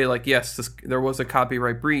say, like, yes, there was a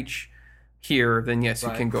copyright breach here, then yes,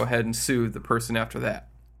 you can go ahead and sue the person after that.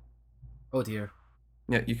 Oh dear.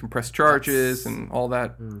 Yeah, you can press charges and all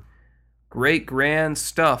that great grand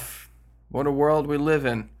stuff. What a world we live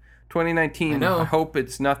in. 2019, I hope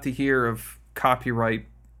it's not the year of copyright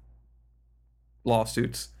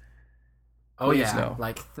lawsuits. Oh, please, yeah. No.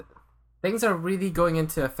 Like, things are really going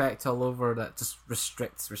into effect all over that just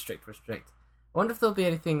restrict. I wonder if there'll be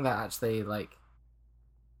anything that actually, like,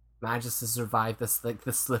 manages to survive this, like,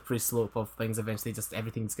 the slippery slope of things. Eventually just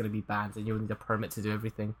everything's going to be banned and you'll need a permit to do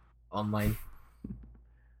everything online.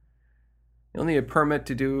 You'll need a permit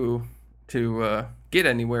to get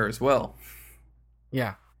anywhere as well.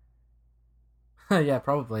 Yeah. Yeah,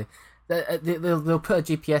 probably. They'll put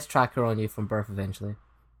a GPS tracker on you from birth eventually.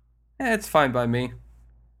 Yeah, it's fine by me.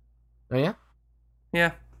 Oh, yeah?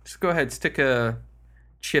 Yeah, just go ahead, stick a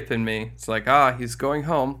chip in me. It's like, he's going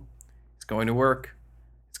home. He's going to work.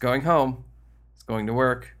 He's going home. He's going to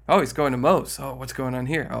work. Oh, he's going to Moe's. Oh, what's going on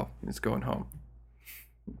here? Oh, he's going home.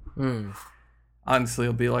 Honestly,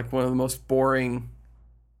 it'll be like one of the most boring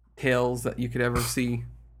tales that you could ever see.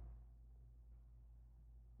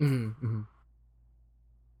 Yep.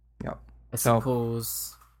 I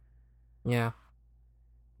suppose. Yeah.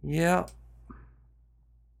 Yeah.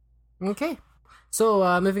 Okay.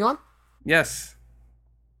 So, moving on? Yes.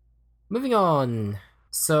 Moving on.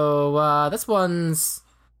 So, this one's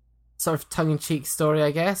sort of tongue-in-cheek story,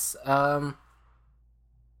 I guess. A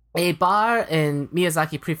bar in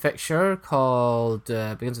Miyazaki Prefecture called,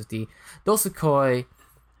 begins with D, Dosukoi,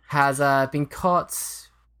 has been caught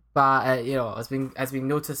by, has been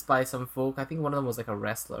noticed by some folk. I think one of them was like a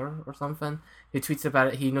wrestler or something, who tweeted about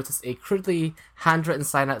it. He noticed a crudely handwritten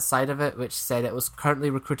sign outside of it, which said it was currently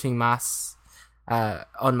recruiting en masse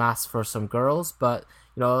for some girls. But,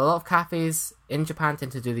 a lot of cafes in Japan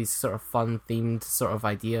tend to do these sort of fun themed sort of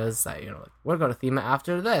ideas that, like, we're going to theme it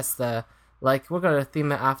after this. We're going to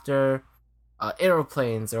theme it after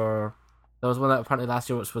aeroplanes, or there was one that apparently last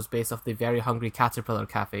year which was based off the Very Hungry Caterpillar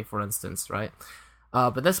Cafe, for instance, right?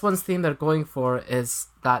 But this one's theme they're going for is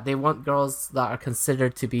that they want girls that are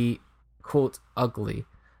considered to be, quote, ugly.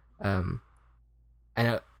 And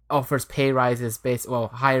it offers pay rises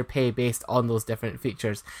higher pay based on those different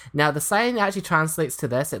features. Now, the sign actually translates to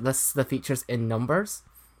this. It lists the features in numbers.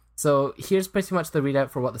 So here's pretty much the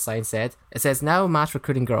readout for what the sign said. It says, now mass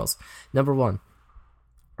recruiting girls. Number 1,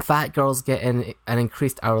 fat girls get an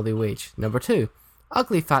increased hourly wage. Number 2,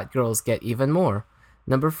 ugly fat girls get even more.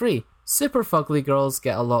 Number 3, super fugly girls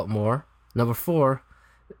get a lot more. Number 4,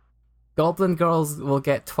 goblin girls will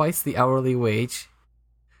get twice the hourly wage.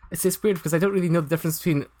 It's just weird because I don't really know the difference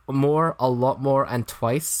between more, a lot more, and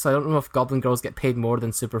twice. So I don't know if goblin girls get paid more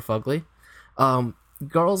than super fugly.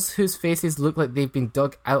 Girls whose faces look like they've been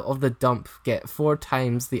dug out of the dump get 4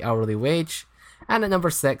 times the hourly wage. And at number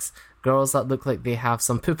 6, girls that look like they have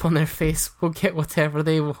some poop on their face will get whatever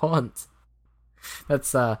they want. That's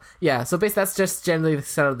so basically that's just generally the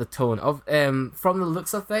sort of the tone of from the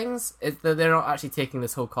looks of things. They're not actually taking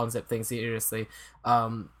this whole concept thing seriously.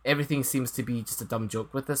 Everything seems to be just a dumb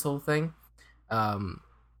joke with this whole thing.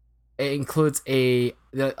 It includes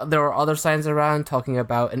there are other signs around talking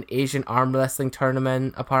about an Asian arm wrestling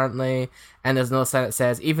tournament apparently, and there's another sign that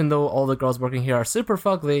says even though all the girls working here are super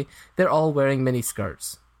fugly, they're all wearing mini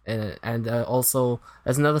skirts. And also,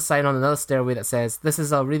 there's another sign on another stairway that says, this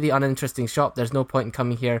is a really uninteresting shop, there's no point in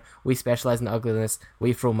coming here, we specialize in ugliness,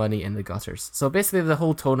 we throw money in the gutters. So basically the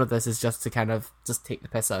whole tone of this is just to kind of just take the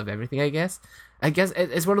piss out of everything, I guess.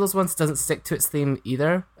 It's one of those ones that doesn't stick to its theme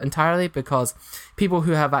either entirely, because people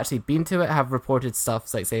who have actually been to it have reported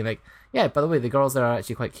stuff like saying like, yeah, by the way, the girls there are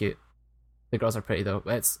actually quite cute. The girls are pretty though.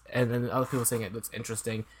 And then other people saying it looks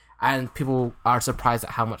interesting, and people are surprised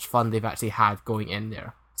at how much fun they've actually had going in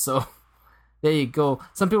there. So, there you go.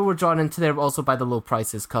 Some people were drawn into there also by the low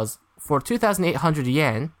prices, because for 2,800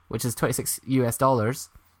 yen, which is $26 US,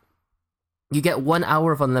 you get 1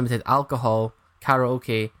 hour of unlimited alcohol,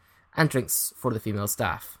 karaoke, and drinks for the female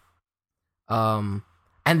staff. And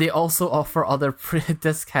they also offer other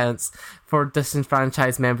discounts for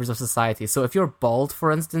disenfranchised members of society. So if you're bald,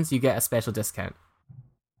 for instance, you get a special discount.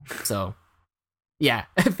 So, yeah.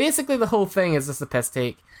 Basically, the whole thing is just a piss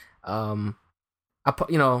take.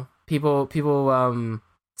 People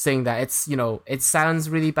saying that it's, it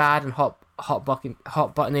sounds really bad and hot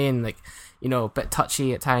buttony and like, a bit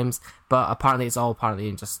touchy at times, but apparently it's all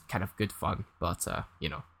just kind of good fun. But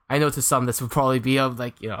I know to some this would probably be a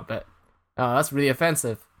bit, that's really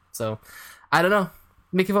offensive. So I don't know.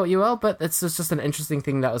 Make of what you will, but it's just an interesting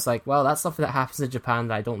thing that was like, well, that's something that happens in Japan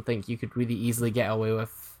that I don't think you could really easily get away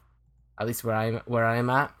with, at least where I'm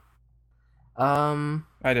at. I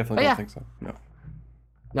definitely don't think so.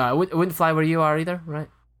 No, it wouldn't fly where you are either, right?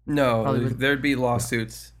 No, there'd be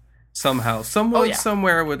lawsuits somehow. Someone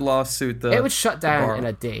somewhere would lawsuit the. It would shut down in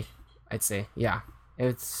a day, I'd say. Yeah,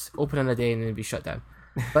 it's open in a day and then it'd be shut down.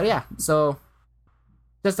 But yeah, so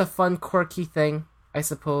just a fun, quirky thing, I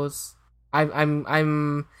suppose.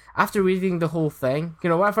 I'm after reading the whole thing.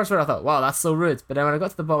 When I first read it, I thought, wow, that's so rude. But then when I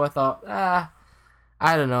got to the bottom, I thought, I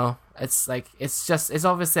don't know. It's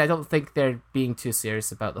obviously I don't think they're being too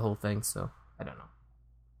serious about the whole thing. So I don't know.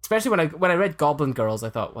 Especially when I read Goblin Girls, I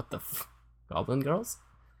thought, what the Goblin Girls?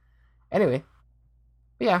 Anyway,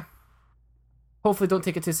 but yeah. Hopefully don't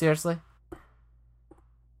take it too seriously.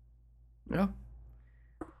 Yeah.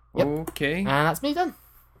 Yep. Okay. And that's me done.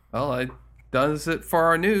 Well, that does it for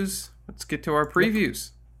our news. Let's get to our previews.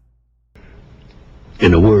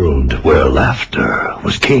 In a world where laughter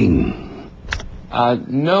was king.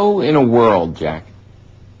 No, in a world, Jack.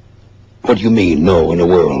 What do you mean, no, in a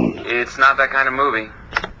world? It's not that kind of movie.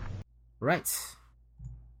 Right.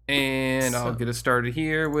 And I'll get us started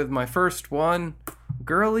here with my first one,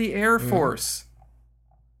 Girly Air Force.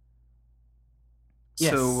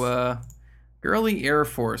 Yes. So, Girly Air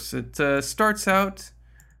Force. It starts out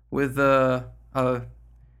with looks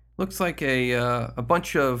like a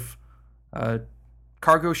bunch of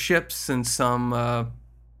cargo ships and some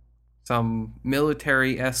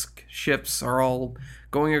military-esque ships are all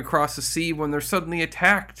going across the sea when they're suddenly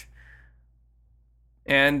attacked.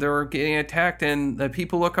 And they're getting attacked, and the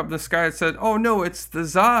people look up in the sky and said, "Oh no, it's the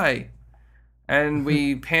Zai!" And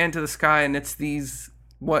we pan to the sky, and it's these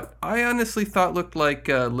what I honestly thought looked like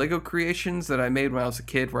Lego creations that I made when I was a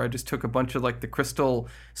kid, where I just took a bunch of like the crystal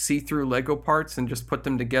see-through Lego parts and just put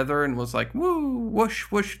them together and was like, "Woo, whoosh,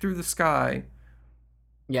 whoosh through the sky."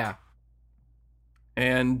 Yeah.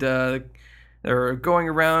 And they're going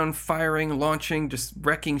around firing, launching, just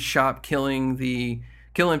wrecking shop, killing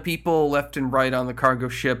people left and right on the cargo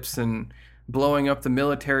ships and blowing up the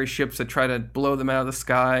military ships that try to blow them out of the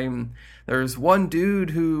sky. And there's one dude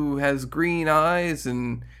who has green eyes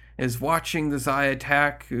and is watching the Zai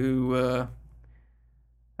attack, who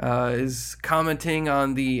is commenting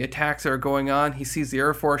on the attacks that are going on. He sees the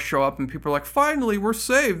Air Force show up, and people are like, finally, we're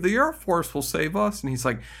saved. The Air Force will save us. And he's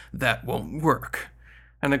like, that won't work.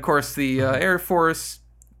 And of course, the Air Force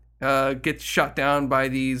gets shot down by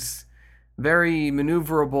these very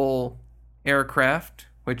maneuverable aircraft,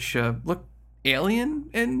 which look alien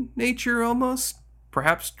in nature almost,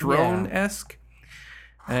 perhaps drone-esque.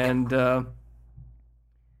 And of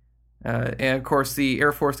course, the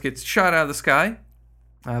Air Force gets shot out of the sky.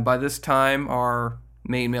 By this time, our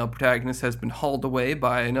main male protagonist has been hauled away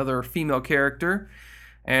by another female character,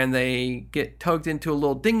 and they get tugged into a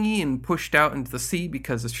little dinghy and pushed out into the sea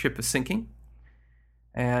because the ship is sinking.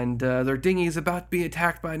 And their dinghy is about to be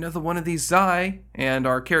attacked by another one of these Zai, and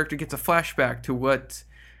our character gets a flashback to what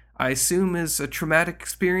I assume is a traumatic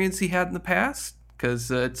experience he had in the past,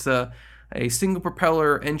 because it's a single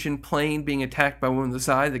propeller engine plane being attacked by one of the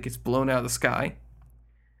Zai that gets blown out of the sky.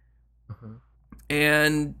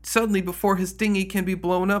 And suddenly, before his dinghy can be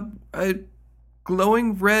blown up, a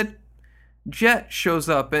glowing red jet shows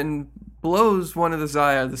up and blows one of the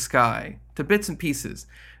Zai out of the sky to bits and pieces,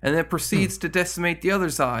 and then proceeds to decimate the other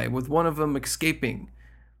Zai, with one of them escaping.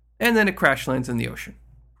 And then it crash lands in the ocean.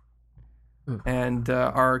 And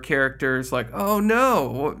our character's like, oh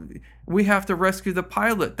no, we have to rescue the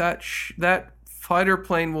pilot. That fighter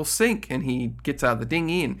plane will sink. And he gets out of the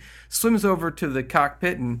dinghy and swims over to the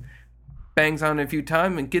cockpit and bangs on it a few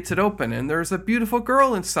times and gets it open. And there's a beautiful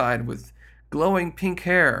girl inside with glowing pink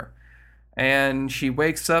hair. And she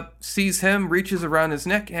wakes up, sees him, reaches around his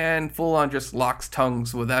neck, and full on just locks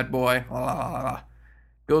tongues with that boy.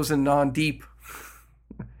 Goes in non-deep.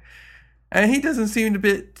 And he doesn't seem to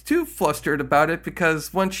be too flustered about it,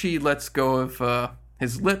 because once she lets go of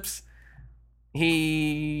his lips,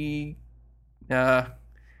 he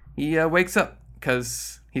wakes up,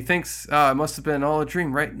 because he thinks, it must have been all a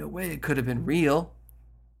dream, right? No way, it could have been real.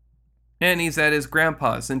 And he's at his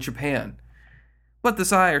grandpa's in Japan. But the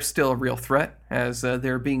Zai are still a real threat, as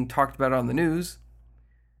they're being talked about on the news.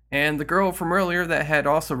 And the girl from earlier that had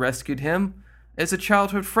also rescued him is a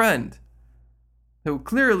childhood friend, who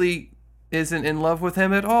clearly isn't in love with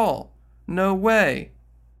him at all. No way.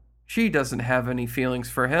 She doesn't have any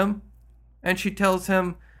feelings for him. And she tells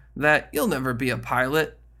him that you'll never be a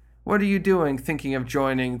pilot. What are you doing thinking of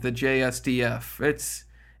joining the JSDF? It's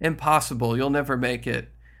impossible. You'll never make it.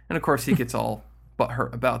 And of course he gets all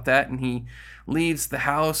butthurt about that, and he leaves the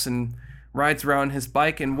house and rides around his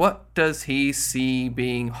bike, and what does he see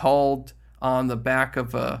being hauled on the back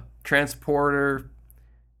of a transporter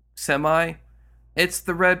semi? It's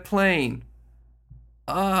the red plane.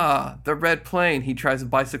 The red plane. He tries to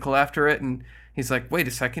bicycle after it, and he's like, wait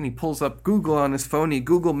a second. He pulls up Google on his phone. He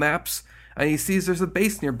Google Maps, and he sees there's a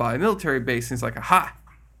base nearby, a military base, and he's like, aha.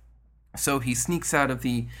 So he sneaks out of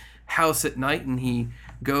the house at night, and he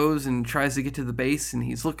goes and tries to get to the base, and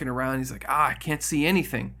he's looking around. He's like, I can't see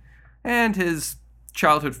anything. And his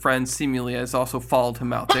childhood friend seemingly has also followed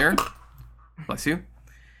him out there. Bless you.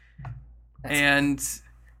 And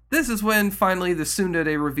this is when finally the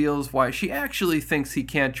tsundere reveals why she actually thinks he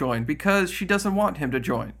can't join, because she doesn't want him to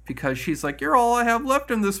join. Because she's like, you're all I have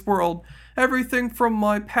left in this world. Everything from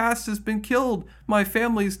my past has been killed. My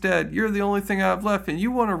family's dead. You're the only thing I have left. And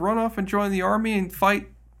you want to run off and join the army and fight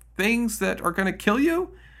things that are going to kill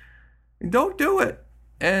you? Don't do it.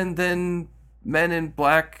 And then men in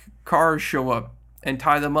black cars show up and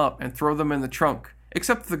tie them up and throw them in the trunk.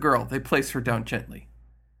 Except the girl. They place her down gently.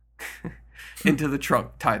 Into the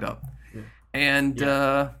trunk, tied up. And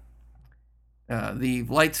the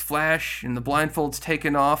lights flash and the blindfold's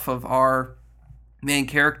taken off of our main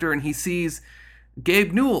character, and he sees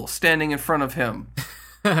Gabe Newell standing in front of him,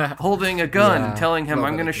 holding a gun, telling him,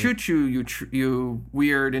 I'm going to shoot you, you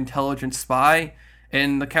weird intelligent spy,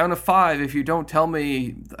 in the count of 5 if you don't tell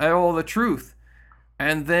me all the truth.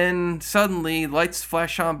 And then suddenly lights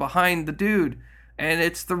flash on behind the dude, and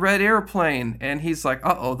it's the red airplane, and he's like,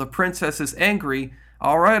 uh-oh, the princess is angry.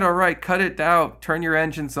 All right, cut it out. Turn your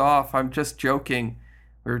engines off. I'm just joking.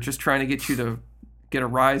 We were just trying to get you to get a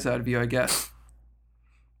rise out of you, I guess.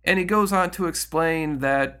 And he goes on to explain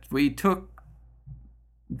that we took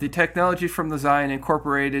the technology from the Zai and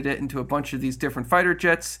incorporated it into a bunch of these different fighter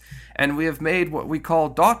jets, and we have made what we call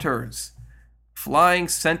daughters, flying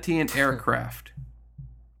sentient aircraft.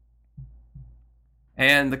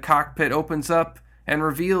 And the cockpit opens up and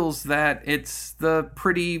reveals that it's the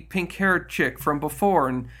pretty pink-haired chick from before,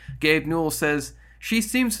 and Gabe Newell says, she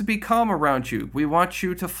seems to be calm around you. We want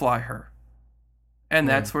you to fly her. And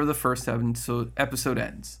that's where the first episode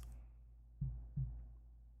ends.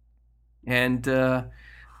 And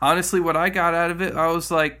honestly, what I got out of it, I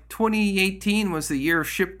was like, 2018 was the year of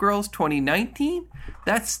ship girls. 2019,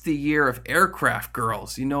 that's the year of aircraft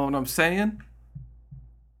girls. You know what I'm saying?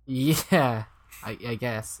 Yeah, I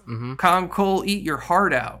guess. Mm-hmm. Con Cole, eat your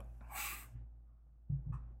heart out.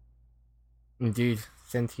 Indeed,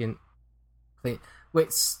 sentient plane.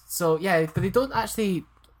 Wait, so yeah, but they don't actually.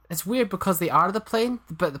 It's weird because they are the plane,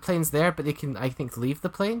 but the plane's there, but they can, I think, leave the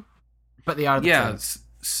plane. But they are the plane.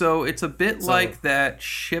 So it's a bit like that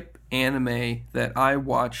ship anime that I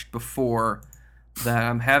watched before that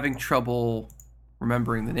I'm having trouble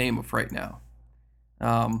remembering the name of right now.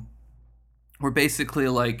 Where basically,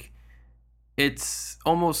 like, it's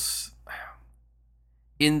almost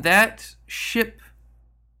in that ship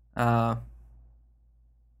anime,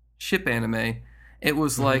 it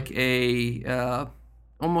was like a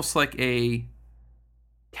almost like a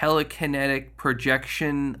telekinetic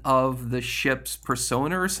projection of the ship's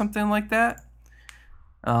persona or something like that.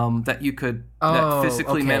 That you could that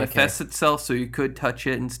physically manifests itself, so you could touch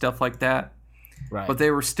it and stuff like that. Right. But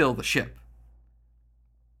they were still the ship.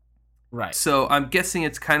 Right. So I'm guessing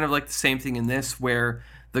it's kind of like the same thing in this, where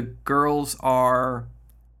the girls are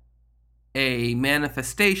a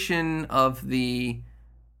manifestation of the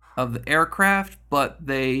aircraft, but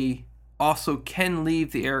they also can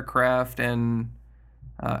leave the aircraft and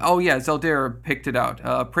Zeldera picked it out.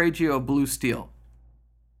 Pregio Blue Steel.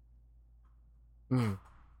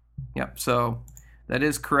 Yep, so that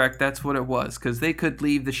is correct. That's what it was, because they could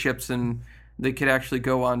leave the ships and they could actually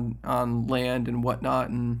go on land and whatnot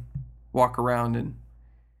and walk around and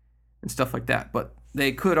stuff like that. But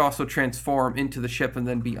they could also transform into the ship and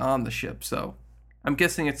then be on the ship. So I'm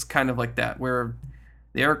guessing it's kind of like that, where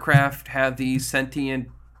the aircraft have these sentient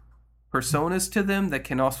personas to them that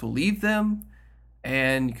can also leave them,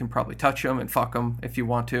 and you can probably touch them and fuck them if you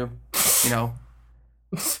want to. You know,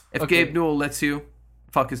 if Gabe Newell lets you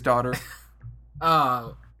fuck his daughter.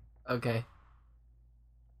 Oh, okay.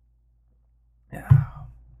 Yeah.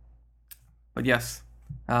 But yes.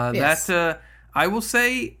 That I will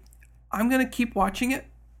say I'm going to keep watching it.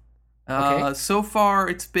 So far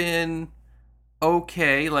it's been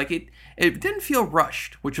okay. Like it didn't feel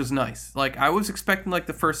rushed, which was nice. Like I was expecting like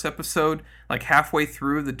the first episode, like halfway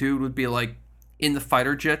through the dude would be like in the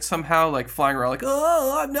fighter jet somehow, like flying around like,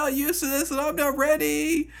 "Oh, I'm not used to this and I'm not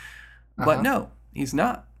ready." But no, he's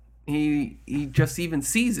not. He just even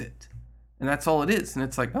sees it. And that's all it is. And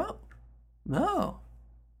it's like, "Oh, no.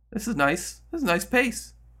 This is nice. This is a nice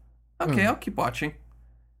pace. Okay, I'll keep watching."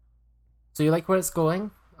 So you like where it's going?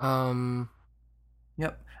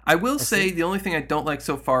 Yep. I will say the only thing I don't like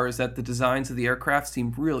so far is that the designs of the aircraft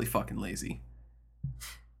seem really fucking lazy.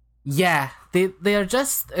 Yeah, they're kind of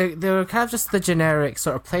just the generic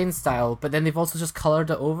sort of plain style, but then they've also just colored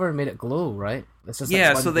it over and made it glow, right? It's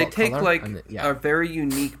just so they take a very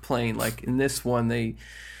unique plane. Like in this one, they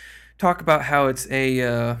talk about how it's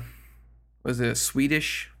a a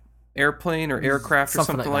Swedish airplane or aircraft or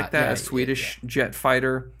something like that, a Swedish jet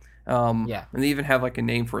fighter. And they even have like a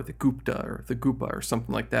name for it, the Gupa or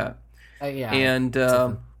something like that. And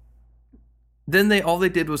then all they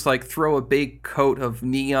did was like throw a big coat of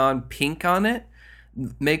neon pink on it,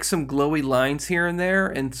 make some glowy lines here and there,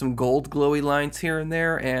 and some gold glowy lines here and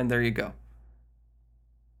there, and there you go.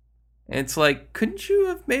 And it's like, couldn't you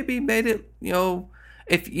have maybe made it,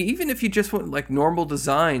 if you just went like normal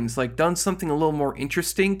designs, like done something a little more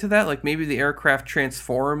interesting to that, like maybe the aircraft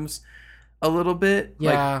transforms a little bit.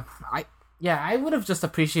 Yeah, I would have just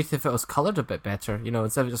appreciated if it was colored a bit better,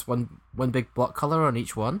 instead of just one big block color on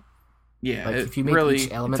each one. Yeah, like if you make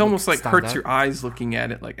each element, it's almost like hurts your eyes looking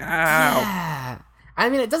at it, like, ow. Yeah. I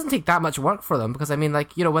mean, it doesn't take that much work for them, because I mean,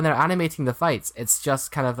 like, when they're animating the fights, it's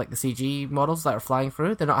just kind of like the CG models that are flying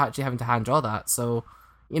through. They're not actually having to hand draw that. So,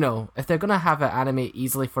 if they're gonna have it animate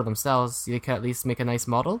easily for themselves, they can at least make a nice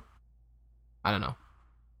model. I don't know.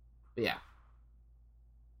 But yeah.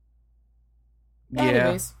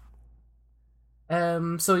 Anyways.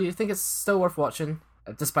 So you think it's still worth watching,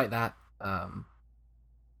 despite that?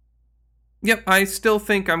 Yep, I still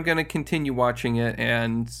think I'm going to continue watching it,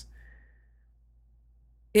 and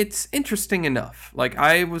it's interesting enough. Like,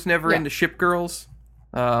 I was never into Ship Girls.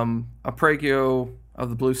 Apregio of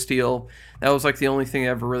the Blue Steel, that was like the only thing that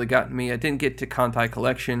ever really got me. I didn't get to Kantai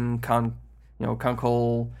Collection,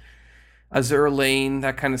 Konkol, Azure Lane,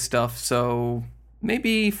 that kind of stuff, so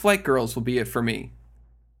maybe Flight Girls will be it for me.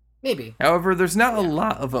 Maybe. However, there's not a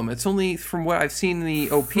lot of them. It's only, from what I've seen in the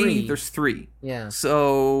OP, there's 3. Yeah.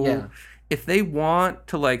 So, if they want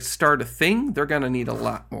to, like, start a thing, they're going to need a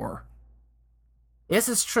lot more. Yes,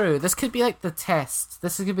 it's true. This could be like the test.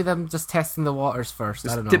 This could be them just testing the waters first.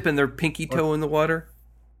 I don't know. Dipping their pinky toe in the water?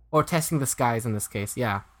 Or testing the skies in this case,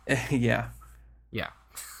 yeah. Yeah. Yeah.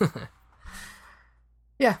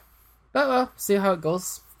 Yeah. But well, see how it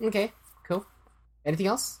goes. Okay, cool. Anything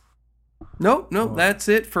else? Nope, that's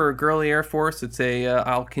it for Girly Air Force. It's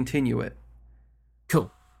I'll continue it.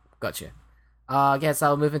 Cool. Gotcha. I guess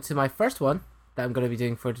I'll move into my first one that I'm going to be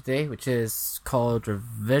doing for today, which is called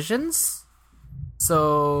Revisions.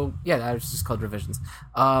 So, yeah, that was just called Revisions.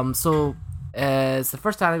 It's the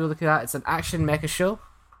first anime we're looking at. It's an action mecha show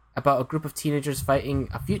about a group of teenagers fighting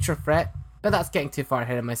a future threat, but that's getting too far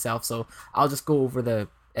ahead of myself, so I'll just go over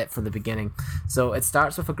it from the beginning. So it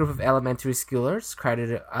starts with a group of elementary schoolers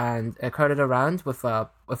crowded around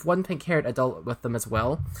with one pink-haired adult with them as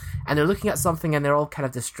well, and they're looking at something and they're all kind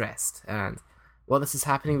of distressed. And while this is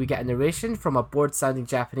happening, we get a narration from a bored-sounding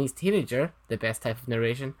Japanese teenager, the best type of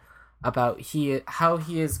narration, about how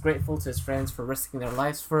he is grateful to his friends for risking their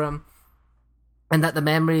lives for him, and that the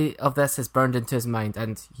memory of this is burned into his mind.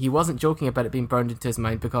 And he wasn't joking about it being burned into his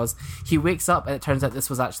mind, because he wakes up and it turns out this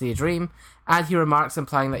was actually a dream, and he remarks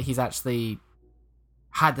implying that he's actually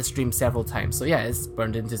had this dream several times. So yeah, it's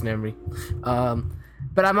burned into his memory.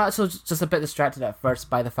 But I'm actually just a bit distracted at first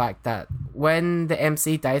by the fact that when the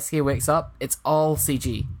MC Daisuke wakes up, it's all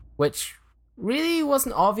CG, which really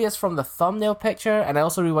wasn't obvious from the thumbnail picture. And I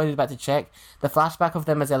also rewinded back to check. The flashback of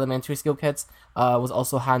them as elementary school kids was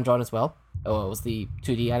also hand-drawn as well. Oh, it was the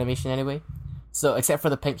 2D animation anyway. So, except for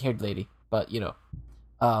the pink-haired lady. But,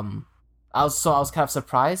 I was kind of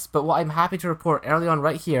surprised. But what I'm happy to report early on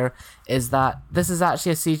right here is that this is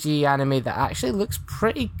actually a CG anime that actually looks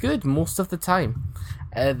pretty good most of the time.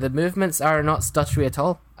 The movements are not stuttery at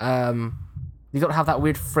all. You don't have that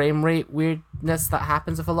weird frame rate weirdness that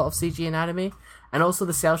happens with a lot of CG in anime. And also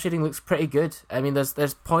the cell shading looks pretty good. I mean,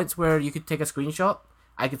 there's points where you could take a screenshot,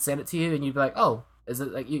 I could send it to you, and you'd be like, oh, is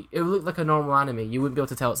it like it would look like a normal anime. You wouldn't be able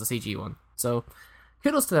to tell it's a CG one. So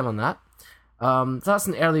kudos to them on that. So that's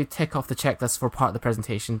an early tick off the checklist for part of the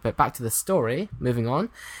presentation. But back to the story, moving on.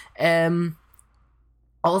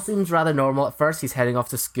 All seems rather normal at first. He's heading off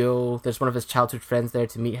to school. There's one of his childhood friends there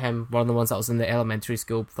to meet him, one of the ones that was in the elementary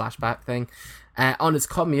school flashback thing, on his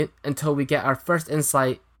commute, until we get our first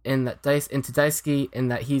insight into Daisuke, in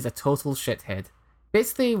that he's a total shithead.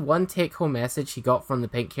 Basically, one take-home message he got from the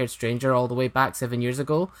pink-haired stranger all the way back 7 years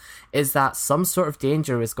ago is that some sort of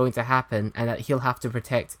danger is going to happen and that he'll have to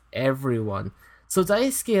protect everyone. So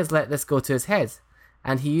Daisuke has let this go to his head,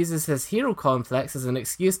 and he uses his hero complex as an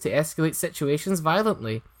excuse to escalate situations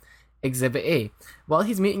violently. Exhibit A. While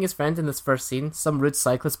he's meeting his friend in this first scene, some rude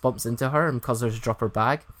cyclist bumps into her and causes her to drop her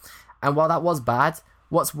bag. And while that was bad,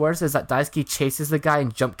 what's worse is that Daisuke chases the guy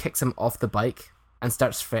and jump kicks him off the bike and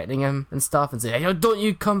starts threatening him and stuff and saying, don't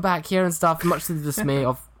you come back here and stuff, much to the dismay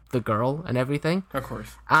of the girl and everything. Of course.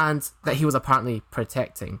 And that he was apparently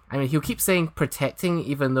protecting. I mean, he'll keep saying protecting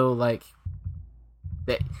even though, like,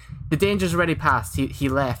 the danger's already passed. He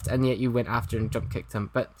left, and yet you went after and jump kicked him.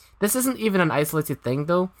 But this isn't even an isolated thing,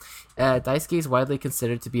 though. Daisuke is widely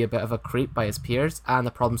considered to be a bit of a creep by his peers and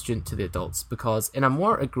a problem student to the adults, because in a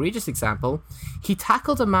more egregious example, he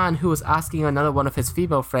tackled a man who was asking another one of his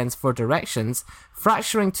female friends for directions,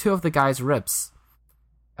 fracturing two of the guy's ribs.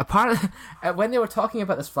 Apparently, when they were talking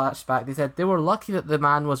about this flashback, they said they were lucky that the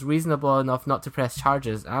man was reasonable enough not to press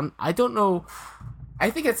charges. I don't know. I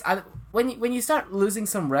think it's when you start losing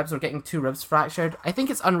some ribs or getting two ribs fractured, I think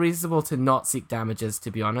it's unreasonable to not seek damages, to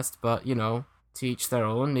be honest. But to each their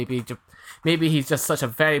own. Maybe he's just such a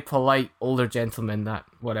very polite older gentleman that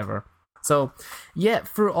whatever. So yeah,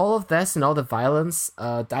 through all of this and all the violence,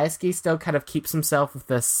 Daisuke still kind of keeps himself with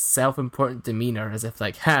this self-important demeanor, as if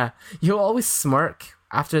like, you'll always smirk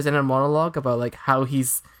after his inner monologue about like how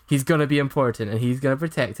he's gonna be important and he's gonna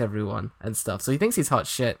protect everyone and stuff. So he thinks he's hot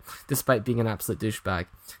shit despite being an absolute douchebag.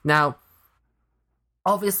 Now,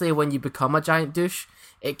 obviously when you become a giant douche,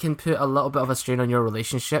 it can put a little bit of a strain on your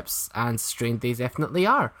relationships, and strained they definitely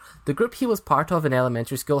are. The group he was part of in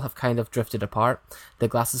elementary school have kind of drifted apart. The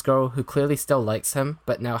glasses girl, who clearly still likes him,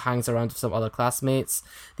 but now hangs around with some other classmates.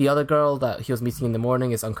 The other girl that he was meeting in the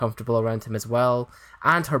morning is uncomfortable around him as well.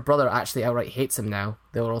 And her brother actually outright hates him now.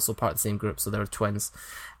 They were also part of the same group, so they were twins.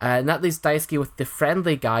 And that leaves Daisuke with the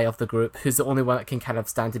friendly guy of the group, who's the only one that can kind of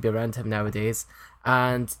stand to be around him nowadays.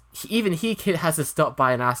 And he has to stop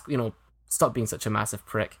by and ask, stop being such a massive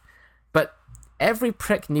prick. But every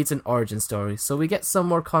prick needs an origin story, so we get some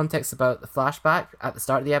more context about the flashback at the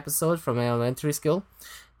start of the episode from elementary school.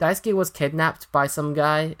 Daisuke was kidnapped by some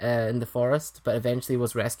guy in the forest, but eventually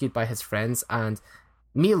was rescued by his friends, and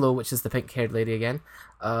Milo, which is the pink-haired lady again,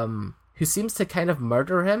 who seems to kind of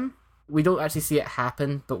murder him. We don't actually see it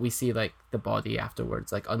happen, but we see like the body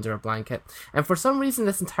afterwards, like under a blanket. And for some reason,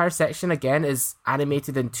 this entire section again is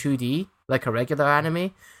animated in 2D, like a regular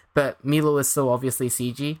anime, but Milo is so obviously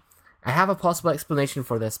CG. I have a possible explanation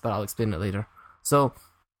for this, but I'll explain it later. So,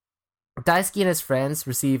 Daisuke and his friends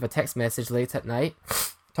receive a text message late at night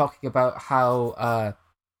talking about how,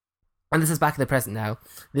 and this is back in the present now,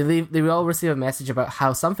 they all receive a message about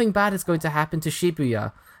how something bad is going to happen to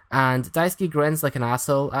Shibuya, and Daisuke grins like an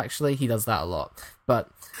asshole. Actually, he does that a lot, but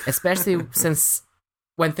especially since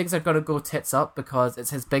when things are going to go tits up, because it's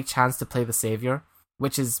his big chance to play the savior,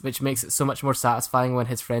 which makes it so much more satisfying when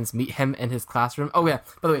his friends meet him in his classroom. Oh yeah,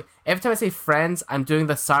 by the way, every time I say friends, I'm doing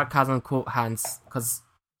the sarcasm quote hands, because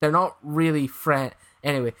they're not really friend.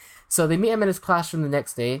 Anyway, so they meet him in his classroom the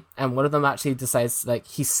next day, and one of them actually decides like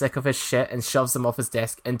he's sick of his shit and shoves him off his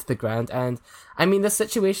desk into the ground. And I mean, this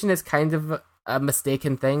situation is kind of a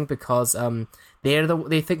mistaken thing, because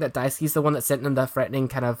they think that Daisuke's the one that sent them the threatening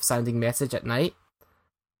kind of sounding message at night.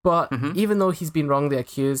 But even though he's been wrongly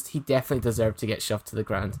accused, he definitely deserved to get shoved to the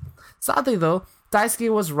ground. Sadly though,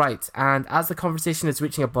 Daisuke was right, and as the conversation is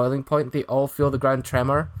reaching a boiling point, they all feel the ground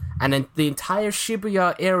tremor, and then the entire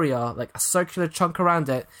Shibuya area, like a circular chunk around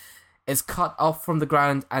it, is cut off from the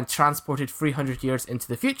ground and transported 300 years into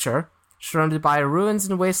the future, surrounded by ruins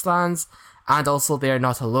and wastelands, and also they are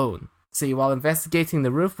not alone. See, while investigating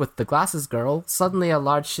the roof with the glasses girl, suddenly a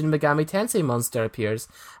large Shin Megami Tensei monster appears,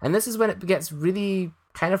 and this is when it gets really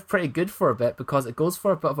kind of pretty good for a bit, because it goes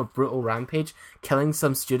for a bit of a brutal rampage, killing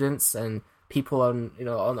some students and people on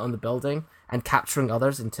the building and capturing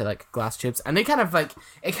others into like glass tubes. And they kind of like,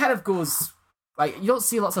 it kind of goes like, you don't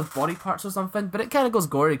see lots of body parts or something, but it kind of goes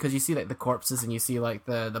gory because you see like the corpses and you see like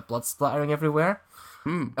the blood splattering everywhere.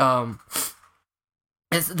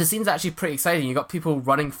 The scene's actually pretty exciting. You got people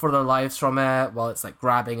running for their lives from it while it's like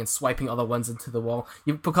grabbing and swiping other ones into the wall.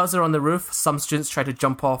 Because they're on the roof, some students try to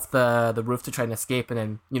jump off the roof to try and escape, and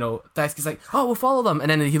then, Daisuke's like, oh, we'll follow them.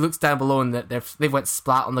 And then he looks down below and they went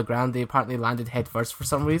splat on the ground. They apparently landed head first for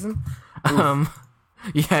some reason. Because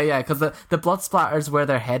the blood splatters where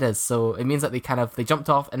their head is, so it means that they jumped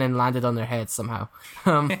off and then landed on their heads somehow.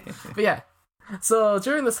 But yeah. So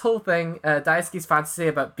during this whole thing, Daisuke's fantasy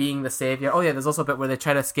about being the savior. Oh yeah, there's also a bit where they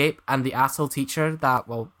try to escape, and the asshole teacher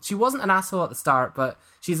she wasn't an asshole at the start, but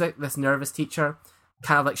she's like this nervous teacher,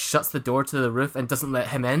 kind of like shuts the door to the roof and doesn't let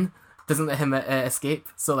him in, doesn't let him escape.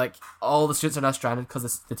 So like all the students are now stranded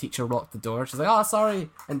because the teacher locked the door. She's like, oh sorry,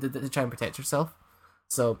 and to try and protect herself.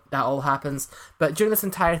 So that all happens. But during this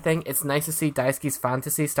entire thing, it's nice to see Daisuke's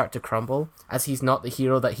fantasy start to crumble, as he's not the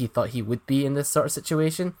hero that he thought he would be in this sort of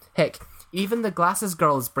situation. Heck, even the glasses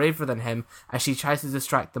girl is braver than him as she tries to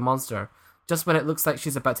distract the monster. Just when it looks like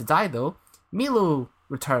she's about to die though, Milo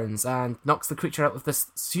returns and knocks the creature out with this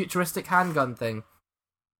futuristic handgun thing.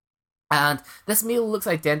 And this Milo looks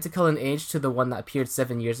identical in age to the one that appeared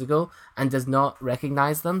 7 years ago and does not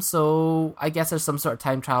recognize them, so I guess there's some sort of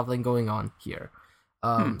time traveling going on here.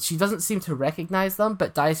 She doesn't seem to recognize them,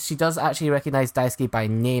 but she does actually recognize Daisuke by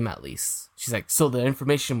name at least. She's like, so the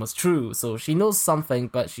information was true, so she knows something,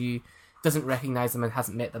 but she doesn't recognize them and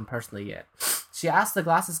hasn't met them personally yet. She asks the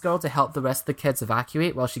glasses girl to help the rest of the kids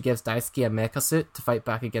evacuate while she gives Daisuke a mecha suit to fight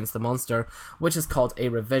back against the monster, which is called a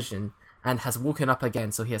revision, and has woken up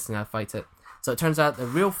again, so he has to now fight it. So it turns out the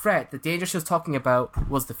real threat, the danger she was talking about,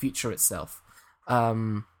 was the future itself.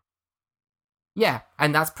 Yeah,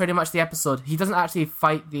 and that's pretty much the episode. He doesn't actually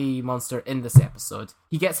fight the monster in this episode.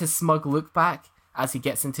 He gets his smug look back as he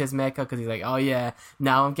gets into his mecha, because he's like, oh yeah,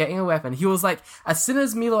 now I'm getting a weapon. He was like, as soon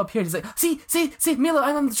as Milo appeared, he's like, see, Milo,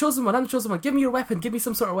 I'm the chosen one, give me your weapon, give me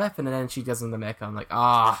some sort of weapon. And then she gives him the mecha. I'm like,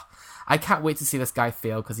 I can't wait to see this guy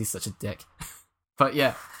fail, because he's such a dick. But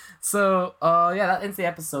yeah, so, that ends the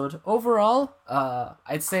episode. Overall,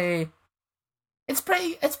 I'd say it's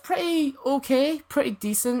pretty okay, pretty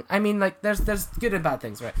decent. I mean, like, there's good and bad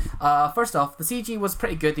things, right? First off, the CG was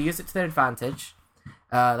pretty good. They used it to their advantage.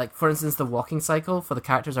 Like, for instance, the walking cycle for the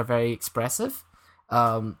characters are very expressive.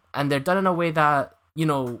 And they're done in a way that,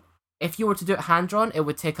 if you were to do it hand-drawn, it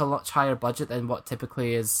would take a much higher budget than what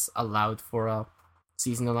typically is allowed for a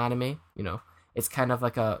seasonal anime. It's kind of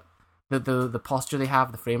like the posture they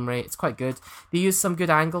have, the frame rate, it's quite good. They use some good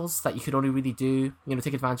angles that you could only really do,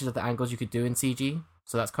 take advantage of the angles you could do in CG.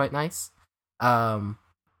 So that's quite nice. And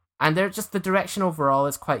they're just, the direction overall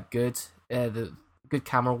is quite good. The good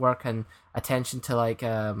camera work and attention to like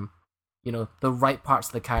the right parts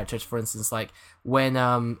of the characters. For instance, like when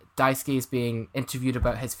Daisuke is being interviewed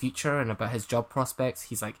about his future and about his job prospects,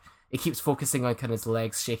 he's like, it keeps focusing on kind of his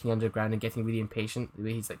legs shaking underground and getting really impatient the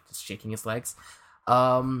way he's like just shaking his legs.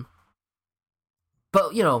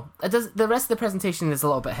 But the rest of the presentation is a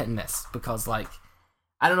little bit hit and miss, because like,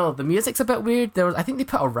 I don't know, the music's a bit weird. I think they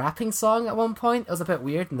put a rapping song at one point. It was a bit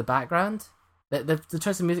weird in the background. The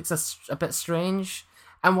choice of music's a bit strange.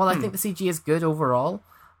 And while I think the CG is good overall,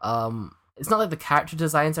 it's not like the character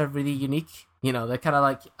designs are really unique. You know, they're kind of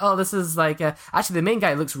like, oh, this is like... Actually, the main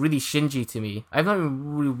guy looks really Shinji to me. I've not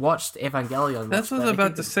even really watched Evangelion. That's what I was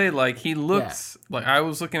about to say. Like, he looks... Yeah. Like, I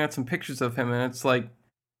was looking at some pictures of him, and it's like,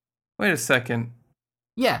 wait a second.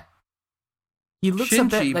 Yeah. He looks Shinji, a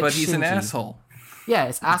bit like but he's Shinji. an asshole. Yeah,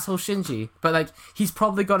 it's asshole Shinji. But, like, he's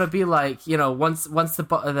probably going to be like, you know, once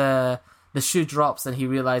the shoe drops and he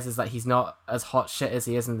realizes that he's not as hot shit as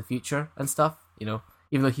he is in the future and stuff, you know,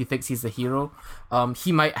 even though he thinks he's the hero,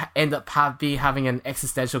 he might end up having an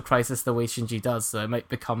existential crisis the way Shinji does, so it might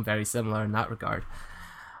become very similar in that regard.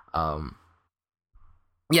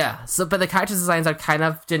 Yeah, but the character designs are kind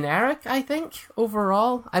of generic, I think,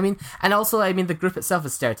 overall. I mean, the group itself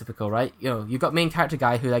is stereotypical, right? You know, you've got main character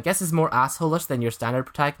guy who I guess is more asshole-ish than your standard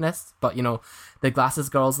protagonist, but, you know, the glasses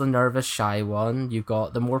girl's the nervous, shy one, you've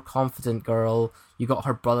got the more confident girl, you got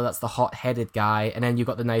her brother that's the hot-headed guy, and then you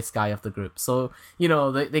got the nice guy of the group. So, you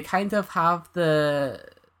know, they kind of have the,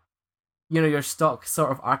 you know, your stock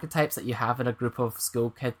sort of archetypes that you have in a group of school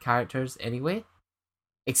kid characters anyway.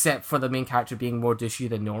 Except for the main character being more douchey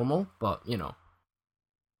than normal, but, you know.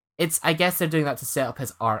 I guess they're doing that to set up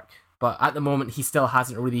his arc, but at the moment he still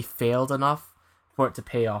hasn't really failed enough for it to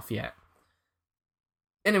pay off yet.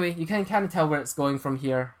 Anyway, you can kind of tell where it's going from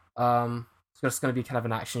here. It's just going to be kind of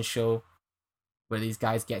an action show where these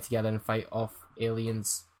guys get together and fight off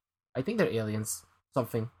aliens. I think they're aliens.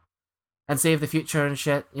 Something. And save the future and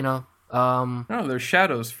shit, you know. No, they're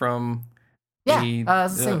shadows from...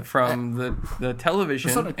 from the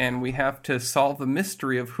television, and we have to solve the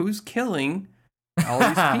mystery of who's killing all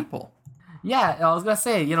these people. Yeah, I was gonna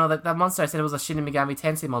say, you know, that monster I said it was a Shin Megami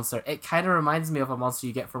Tensei monster. It kind of reminds me of a monster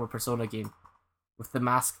you get from a Persona game, with the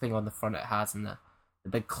mask thing on the front it has and the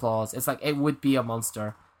big claws. It's like it would be a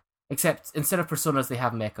monster, except instead of Personas they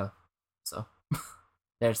have mecha. So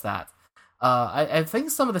there's that. I think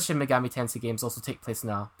some of the Shin Megami Tensei games also take place in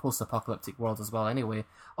a post-apocalyptic world as well anyway.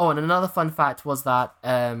 Oh, and another fun fact was that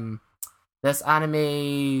this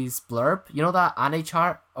anime's blurb, you know that anime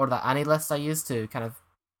chart, or that anime list I used to kind of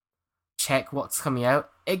check what's coming out?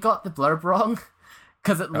 It got the blurb wrong,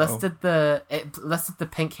 because it listed the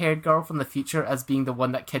pink-haired girl from the future as being the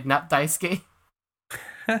one that kidnapped Daisuke.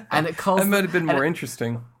 And it calls that might have been more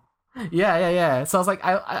interesting. Yeah. So I was like,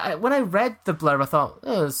 I when I read the blurb, I thought,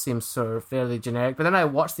 oh, this seems sort of fairly generic. But then I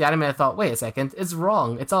watched the anime and I thought, wait a second, it's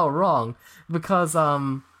wrong. It's all wrong. Because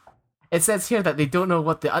it says here that they don't know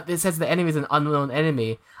what it says the enemy is an unknown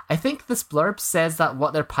enemy. I think this blurb says that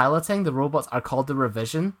what they're piloting, the robots, are called the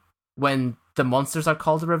Revision, when the monsters are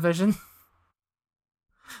called the Revision.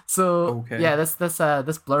 So, yeah, this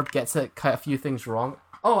blurb gets it quite a few things wrong.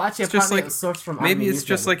 Oh, actually, it's just like, it's sourced from maybe it's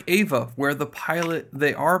just like Ava, where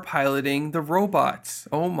they are piloting the robots.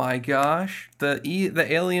 Oh my gosh, the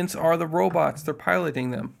aliens are the robots. They're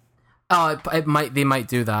piloting them. Oh, they might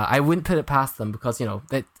do that. I wouldn't put it past them because, you know,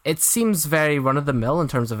 it seems very run of the mill in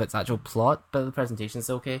terms of its actual plot, but the presentation's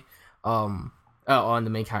okay. On the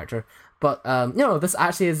main character. But, you know, this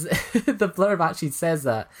actually is... the blurb actually says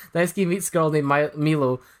that. Daisuke meets a girl named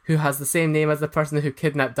Milo, who has the same name as the person who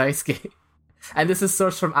kidnapped Daisuke. And this is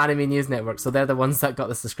sourced from Anime News Network, so they're the ones that got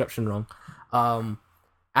this description wrong.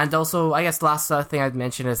 And also, I guess the last thing I'd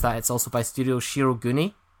mention is that it's also by Studio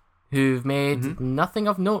Shiroguni, who've made nothing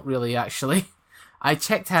of note, really, actually. I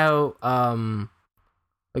checked out,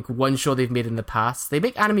 like, one show they've made in the past. They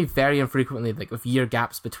make anime very infrequently, like, with year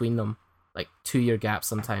gaps between them. Like, 2-year gaps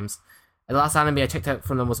sometimes. And the last anime I checked out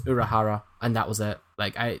from them was Urahara, and that was it.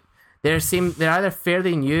 Like, they're either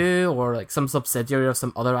fairly new or like some subsidiary of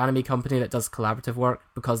some other anime company that does collaborative work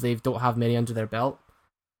because they don't have many under their belt.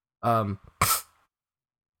 But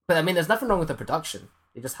I mean, there's nothing wrong with the production.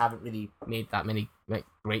 They just haven't really made that many like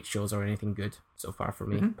great shows or anything good so far for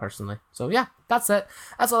me personally. So yeah, that's it.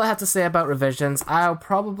 That's all I have to say about Revisions. I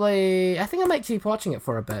think I might keep watching it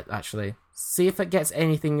for a bit actually. See if it gets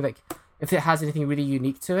anything like. If it has anything really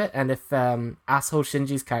unique to it, and if asshole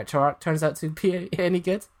Shinji's character arc turns out to be any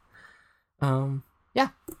good. Yeah.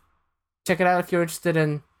 Check it out if you're interested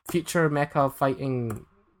in future mecha fighting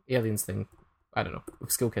aliens thing. I don't know,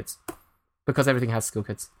 with school kids. Because everything has school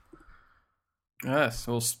kids. Yes,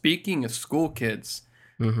 well, speaking of school kids,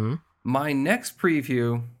 my next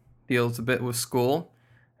preview deals a bit with school,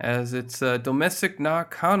 as it's Domestic na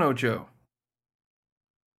Kanojo.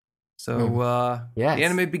 So, yes. The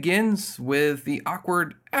anime begins with the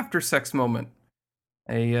awkward after-sex moment.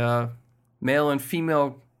 A male and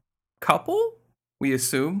female couple, we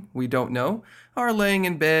assume, we don't know, are laying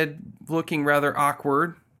in bed looking rather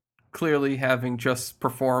awkward, clearly having just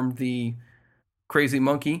performed the crazy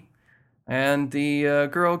monkey. And the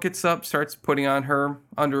girl gets up, starts putting on her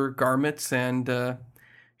undergarments, and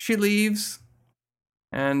she leaves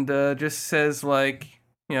and just says, like,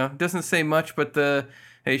 doesn't say much, but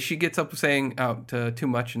hey, she gets up saying out too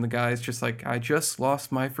much, and the guy's just like, I just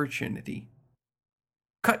lost my virginity.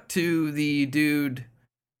 Cut to the dude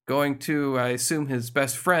going to, I assume, his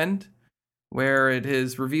best friend, where it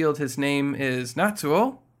is revealed his name is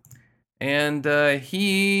Natsuo, and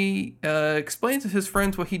he explains to his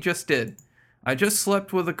friends what he just did. I just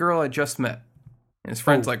slept with a girl I just met. And his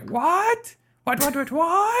friend's like, what?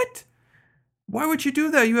 What? Why would you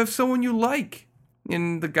do that? You have someone you like.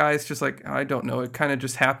 And the guy's just like, I don't know. It kind of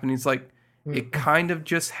just happened. He's like, it kind of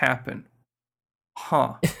just happened.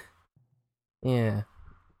 Huh. Yeah.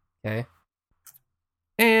 Okay.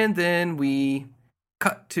 And then we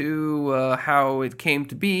cut to how it came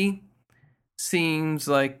to be. Seems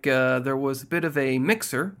like there was a bit of a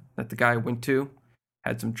mixer that the guy went to.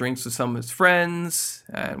 Had some drinks with some of his friends.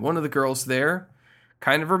 And one of the girls there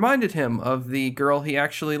kind of reminded him of the girl he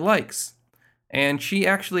actually likes. And she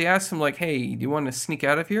actually asked him, like, hey, do you want to sneak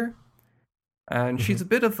out of here? And she's a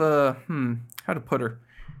bit of a, how to put her?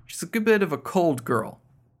 She's a good bit of a cold girl.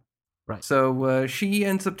 Right. So she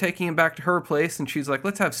ends up taking him back to her place, and she's like,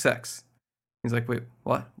 let's have sex. He's like, wait,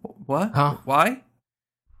 what? What? Huh? Why?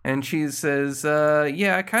 And she says,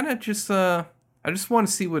 yeah, I kind of just, I just want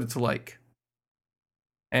to see what it's like.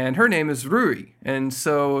 And her name is Rui. And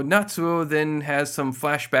so Natsuo then has some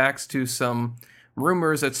flashbacks to some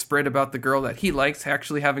rumors that spread about the girl that he likes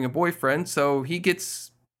actually having a boyfriend. So he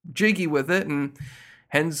gets jiggy with it and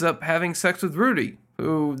ends up having sex with Rudy,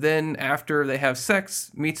 who then, after they have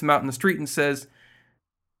sex, meets him out in the street and says,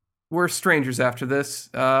 we're strangers after this.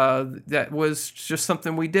 That was just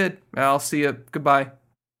something we did. I'll see you. Goodbye.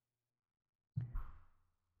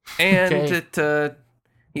 And Okay.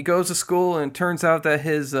 he goes to school, and it turns out that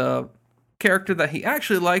his character that he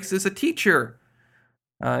actually likes is a teacher.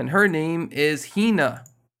 And her name is Hina.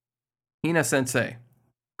 Hina Sensei.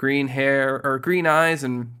 Green hair, or green eyes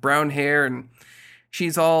and brown hair, and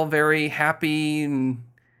she's all very happy and,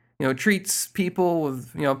 treats people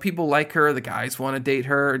with, people like her. The guys want to date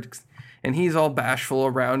her, and he's all bashful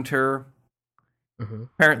around her. Mm-hmm.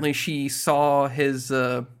 Apparently she saw his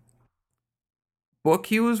book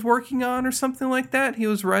he was working on or something like that. He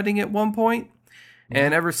was writing at one point.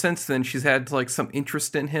 And ever since then, she's had, like, some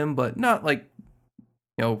interest in him, but not like,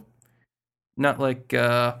 not like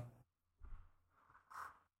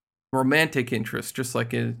romantic interest, just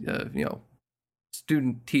like a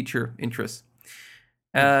student teacher interest.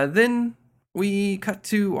 Then we cut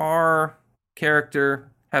to our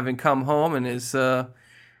character having come home, and his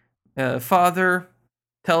father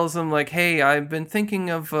tells him, like, hey, I've been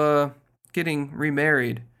thinking of getting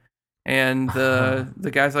remarried. And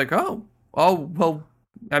the guy's like, oh well,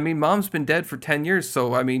 I mean, Mom's been dead for 10 years,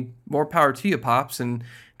 so, I mean, more power to you, Pops. And the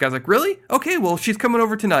guy's like, really? Okay, well, she's coming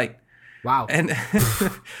over tonight. Wow. And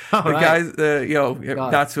the guy,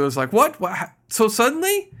 Natsuo's like, what? So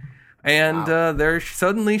suddenly? And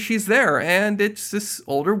suddenly she's there, and it's this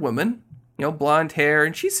older woman, blonde hair,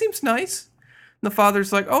 and she seems nice. And the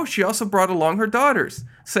father's like, oh, she also brought along her daughters.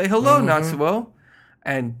 Say hello, Natsuo.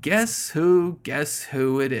 And guess who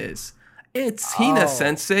it is? It's Hina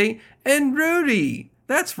Sensei and Rudy.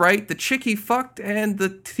 That's right, the chick he fucked and the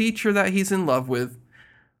teacher that he's in love with.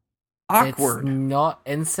 Awkward. It's not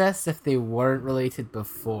incest if they weren't related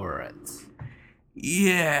before it.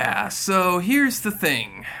 Yeah, so here's the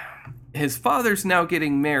thing. His father's now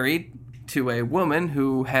getting married to a woman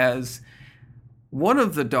who has one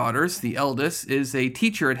of the daughters, the eldest, is a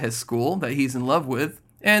teacher at his school that he's in love with,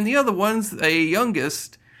 and the other one's a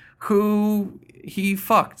youngest who he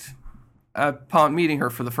fucked upon meeting her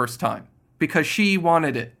for the first time because she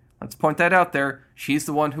wanted it. Let's point that out there. She's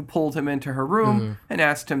the one who pulled him into her room and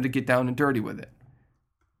asked him to get down and dirty with it.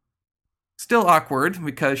 Still awkward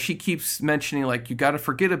because she keeps mentioning, like, you got to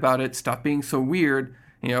forget about it. Stop being so weird.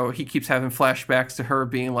 He keeps having flashbacks to her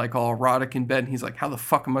being, like, all erotic in bed. And he's like, how the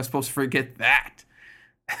fuck am I supposed to forget that?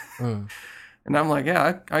 And I'm like,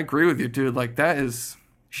 yeah, I agree with you, dude. Like, that is...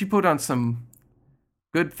 She put on some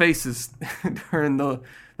good faces during the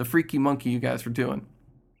freaky monkey you guys were doing.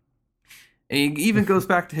 And he even goes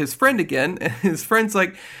back to his friend again, and his friend's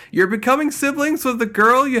like, you're becoming siblings with the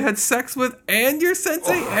girl you had sex with and your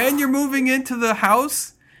sensei, and you're moving into the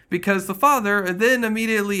house? Because the father, and then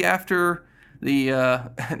immediately after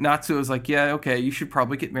the Natsu is like, yeah, okay, you should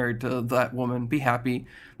probably get married to that woman, be happy.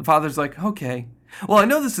 The father's like, okay. Well, I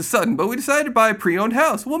know this is sudden, but we decided to buy a pre-owned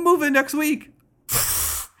house. We'll move in next week.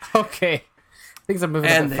 Okay. Things are moving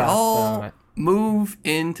and a bit they fast. all move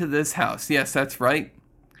into this house. Yes, that's right.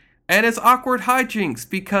 And it's awkward hijinks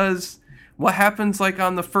because what happens like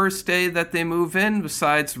on the first day that they move in,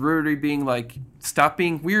 besides Rudy being like, stop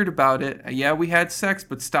being weird about it. Yeah, we had sex,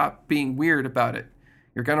 but stop being weird about it.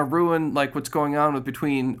 You're going to ruin like what's going on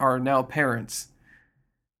between our now parents.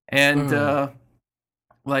 And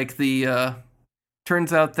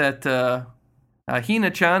turns out that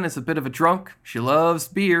Hina-chan is a bit of a drunk. She loves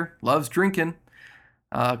beer, loves drinking.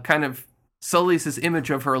 Kind of sullies his image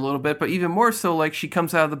of her a little bit, but even more so, like, she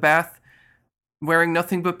comes out of the bath wearing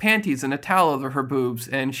nothing but panties and a towel over her boobs,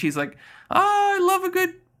 and she's like, I love a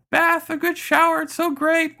good bath, a good shower, it's so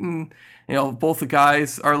great. And, you know, both the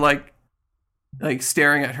guys are like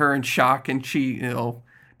staring at her in shock, and she, you know,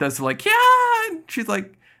 does like, yeah, and she's like,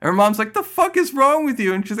 and her mom's like, the fuck is wrong with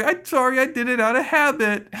you? And she's like, I'm sorry, I did it out of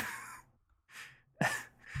habit.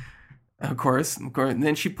 Of course. And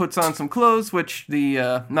then she puts on some clothes, which the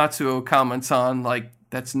Natsuo comments on, like,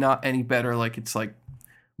 that's not any better. Like, it's like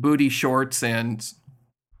booty shorts and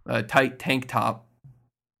a tight tank top.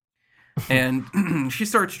 And she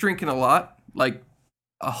starts drinking a lot, like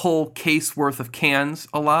a whole case worth of cans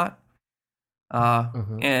a lot,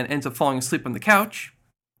 and ends up falling asleep on the couch.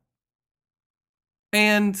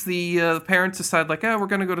 And the parents decide, like, we're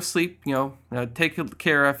going to go to sleep, you know, take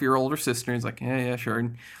care of your older sister. And he's like, yeah, sure.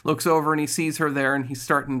 And looks over and he sees her there and he's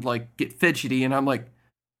starting to, like, get fidgety. And I'm like,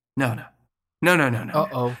 no.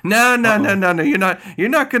 Uh-oh. No. You're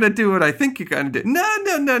not going to do what I think you're going to do.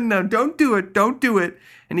 No. Don't do it.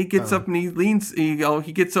 And he gets up and he leans, he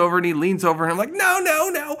gets over and he leans over and I'm like, no.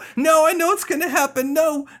 I know it's going to happen.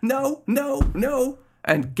 No.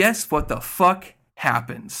 And guess what the fuck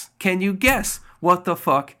happens? Can you guess what the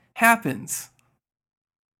fuck happens?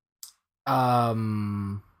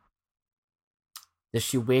 Does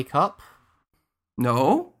she wake up?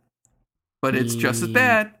 No. But it's just as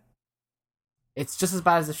bad. It's just as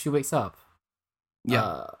bad as if she wakes up.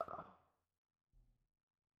 Yeah.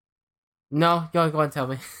 No, go on, tell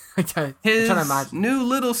me. His new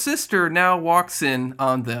little sister now walks in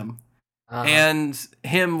on them. And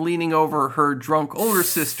him leaning over her drunk older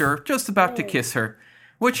sister, just about to kiss her.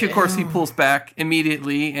 Which, of course, he pulls back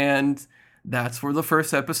immediately, and that's where the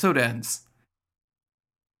first episode ends.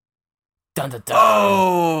 Dun, dun, dun.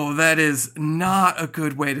 Oh, that is not a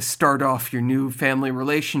good way to start off your new family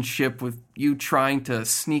relationship, with you trying to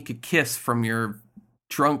sneak a kiss from your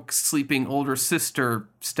drunk, sleeping older sister,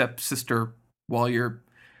 stepsister, while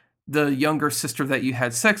the younger sister that you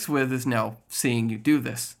had sex with is now seeing you do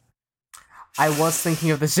this. I was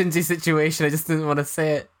thinking of the Shinji situation. I just didn't want to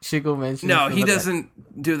say it. Shigo mentioned No, it. he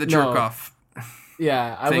doesn't do the jerk off.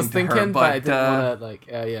 Yeah, I was thinking, her, but I didn't want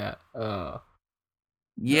to,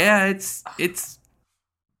 Yeah, it's.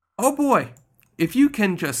 Oh boy, if you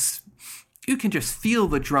can just feel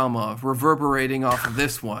the drama reverberating off of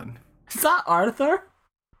this one. Is that Arthur?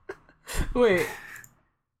 Wait.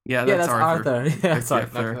 Yeah, that's Arthur. Yeah, sorry.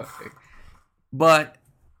 Okay. But.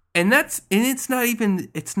 And it's not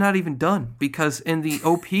even done, because in the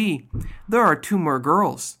OP there are two more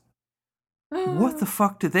girls. What the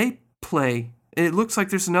fuck do they play? It looks like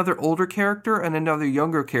there's another older character and another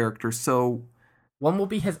younger character. So one will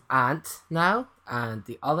be his aunt now, and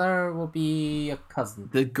the other will be a cousin.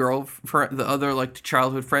 The girl, the other like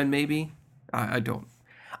childhood friend, maybe. I don't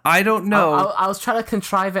know. I was trying to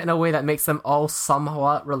contrive it in a way that makes them all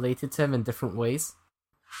somewhat related to him in different ways.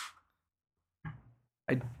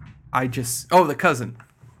 The cousin.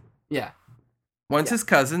 Yeah. One's his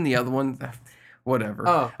cousin, the other one, whatever.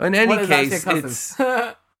 Oh, in any case, it's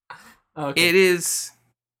okay. It is.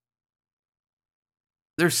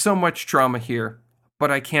 There's so much drama here,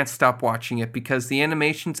 but I can't stop watching it because the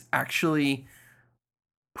animation's actually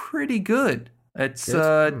pretty good. It's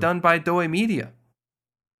done by Doi Media.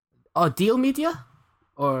 Oh, Dio Media?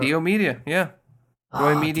 Or Dio Media, yeah.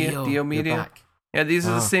 Doi Media, Dio Media. Back. Yeah, these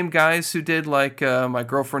are the same guys who did, like, My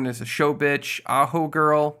Girlfriend is a Show Bitch, Aho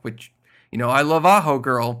Girl, which, you know, I love Aho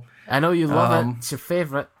Girl. I know you love it. It's your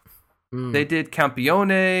favorite. They did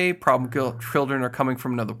Campione, Problem Children Are Coming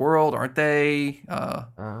from Another World, aren't they?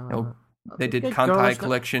 They did Kantai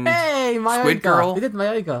Collection. Hey, Mayoiga. Squid Girl. They did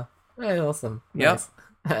Mayoiga. Hey, awesome. Yep.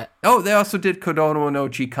 Nice. They also did Kodomo no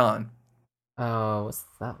Jikan. Oh, what's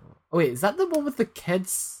that one? Oh, wait, is that the one with the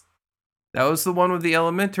kids? That was the one with the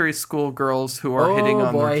elementary school girls who are hitting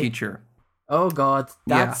on their teacher. Oh, God.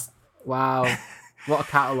 That's... Yeah. Wow. What a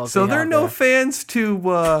catalogue. So they're no fans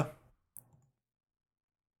to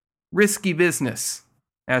risky business,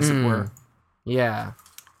 as it were. Yeah.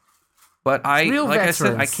 But Real I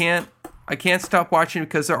said, veterans. I can't stop watching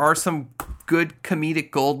because there are some good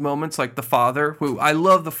comedic gold moments, like the father, who I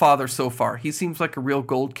love the father so far. He seems like a real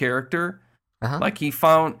gold character. Like he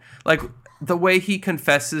found... like. The way he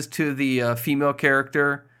confesses to the female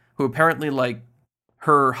character, who apparently like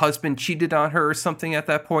her husband cheated on her or something at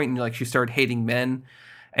that point, and like she started hating men.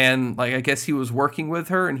 And like I guess he was working with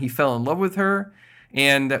her and he fell in love with her.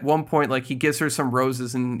 And at one point, like he gives her some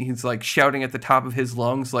roses and he's like shouting at the top of his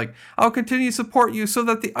lungs, like, "I'll continue to support you so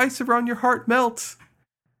that the ice around your heart melts."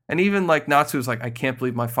 And even like Natsu was like, "I can't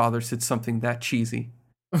believe my father said something that cheesy."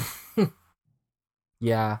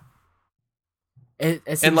 Yeah. It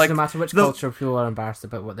seems and like no matter which culture, people are embarrassed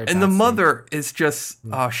about what they're And the mother is just,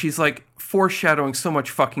 she's like foreshadowing so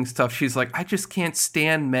much fucking stuff. She's like, "I just can't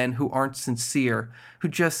stand men who aren't sincere, who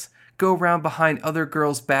just go around behind other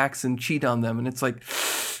girls' backs and cheat on them." And it's like,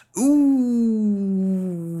 ooh,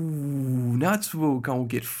 Natsuo gonna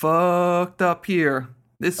get fucked up here.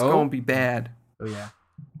 This is gonna be bad. Oh, yeah.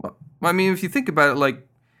 Well, I mean, if you think about it, like,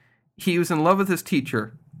 he was in love with his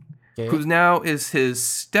teacher, who now is his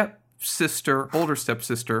stepsister, older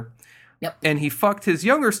stepsister. Yep. And he fucked his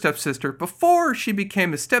younger stepsister before she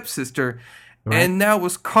became his stepsister, and now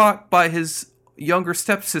was caught by his younger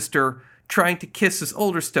stepsister trying to kiss his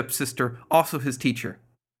older stepsister, also his teacher.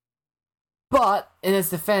 But in his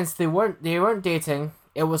defense, they weren't dating.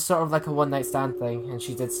 It was sort of like a one-night stand thing, and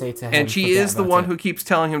she did say to him, and she is the one who keeps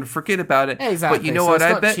telling him to forget about it. Exactly. But you know so what?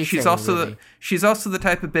 I bet cheating, she's also really. she's also the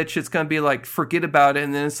type of bitch that's gonna be like, forget about it,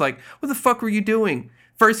 and then it's like, what the fuck were you doing?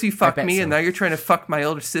 First you fucked me, and now you're trying to fuck my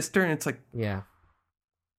older sister, and it's like, yeah,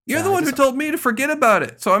 you're the one who told me to forget about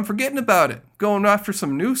it, so I'm forgetting about it, going after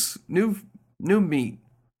some new meat.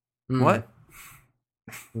 What?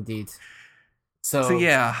 Indeed. So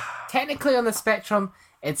yeah, technically on the spectrum,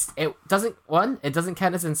 it doesn't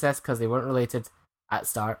count as incest because they weren't related at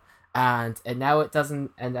start, and now it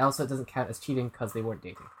doesn't, and also it doesn't count as cheating because they weren't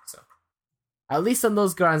dating. So at least on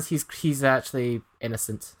those grounds, he's actually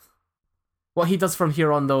innocent. What he does from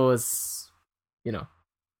here on, though, is, you know.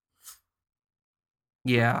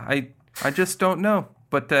 Yeah, I just don't know.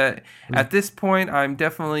 But at this point, I'm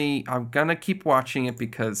gonna keep watching it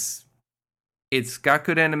because it's got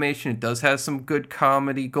good animation. It does have some good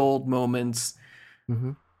comedy gold moments.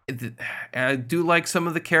 Mm-hmm. I do like some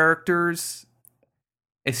of the characters.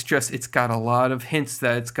 It's just, it's got a lot of hints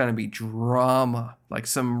that it's gonna be drama. Like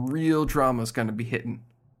some real drama is gonna be hitting.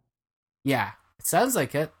 Yeah, it sounds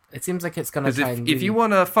like it. It seems like it's gonna try. If you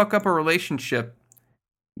want to fuck up a relationship,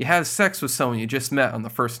 you have sex with someone you just met on the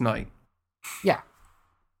first night. Yeah.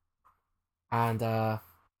 And God,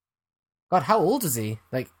 how old is he?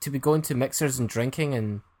 Like, to be going to mixers and drinking,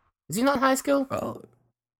 and is he not in high school? Well,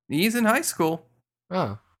 he's in high school.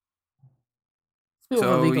 Oh. It's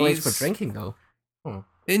still the legal age for drinking, though.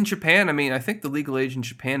 In Japan, I mean, I think the legal age in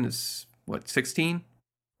Japan is, 16?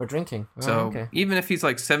 For drinking. Oh, so, okay. Even if he's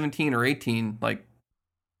like 17 or 18, like,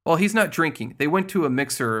 well, he's not drinking. They went to a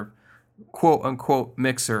mixer, quote unquote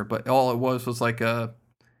mixer, but all it was like a,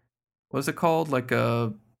 what's it called? Like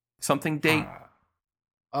a something date?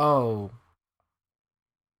 I know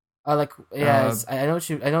what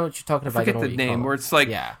you're talking about. I forget the name, where it's like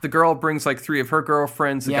the girl brings like 3 of her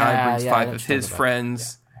girlfriends, the guy brings 5 of his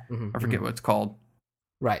friends. Yeah. I forget what it's called.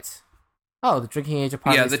 Right. Oh, the drinking age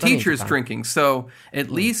apart. Yeah, the teacher is drinking. So at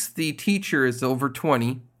least the teacher is over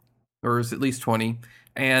 20, or is at least 20,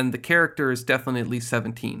 and the character is definitely at least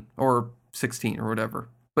 17 or 16 or whatever.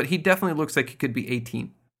 But he definitely looks like he could be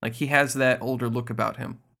 18. Like he has that older look about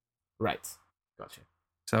him. Right. Gotcha.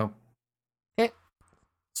 So. Okay.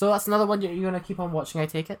 So that's another one you're going to keep on watching, I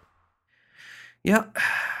take it? Yeah.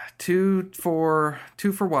 2 for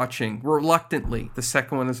watching. Reluctantly. The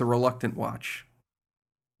second one is a reluctant watch.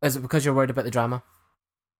 Is it because you're worried about the drama?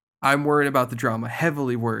 I'm worried about the drama.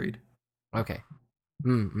 Heavily worried. Okay.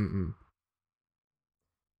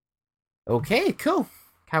 Okay, cool.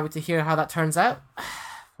 Can't wait to hear how that turns out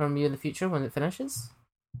from you in the future when it finishes.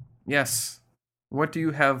 Yes. What do you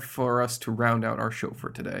have for us to round out our show for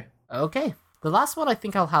today? Okay. The last one I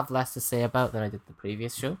think I'll have less to say about than I did the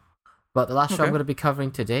previous show. But the last show I'm going to be covering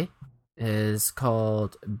today is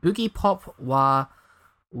called Boogie Pop wa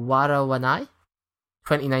Warawanai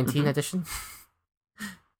 2019 edition.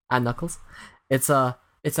 And Knuckles. It's a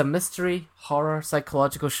mystery horror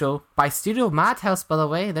psychological show by Studio Madhouse, by the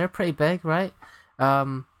way. They're pretty big, right?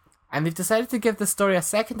 And they've decided to give this story a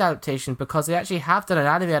second adaptation because they actually have done an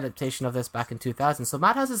anime adaptation of this back in 2000. So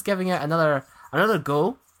Madhouse is giving it another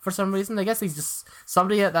go for some reason. I guess he's just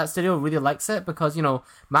somebody at that studio really likes it because, you know,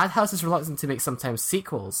 Madhouse is reluctant to make sometimes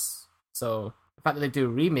sequels. So the fact that they do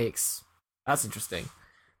remakes, that's interesting.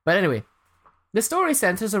 But anyway, the story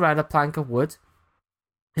centers around a plank of wood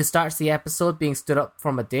who starts the episode being stood up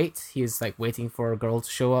from a date. He's like waiting for a girl to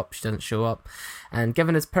show up. She doesn't show up. And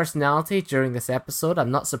given his personality during this episode,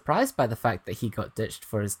 I'm not surprised by the fact that he got ditched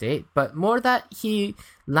for his date, but more that he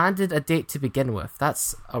landed a date to begin with.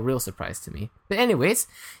 That's a real surprise to me. But anyways,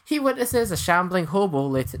 he witnesses a shambling hobo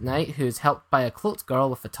late at night who's helped by a cloaked girl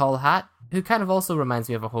with a tall hat, who kind of also reminds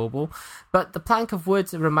me of a hobo, but the plank of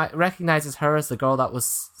wood recognizes her as the girl that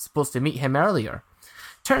was supposed to meet him earlier.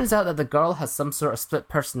 Turns out that the girl has some sort of split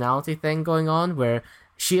personality thing going on where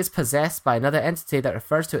she is possessed by another entity that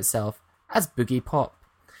refers to itself as Boogie Pop,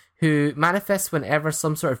 who manifests whenever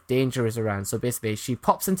some sort of danger is around. So basically, she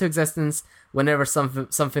pops into existence whenever I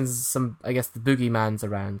guess the boogeyman's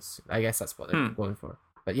around. I guess that's what they're going for.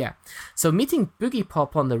 But yeah, so meeting Boogie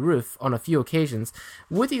Pop on the roof on a few occasions,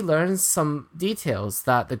 Woody learns some details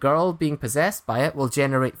that the girl being possessed by it will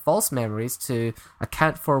generate false memories to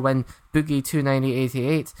account for when Boogie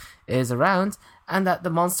 29088 is around, and that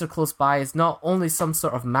the monster close by is not only some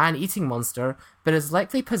sort of man-eating monster, but is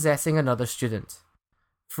likely possessing another student.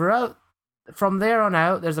 From there on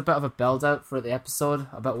out, there's a bit of a build-out for the episode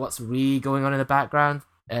about what's really going on in the background.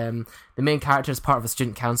 The main character is part of a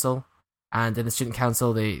student council, and in the student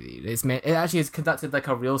council, it actually is conducted like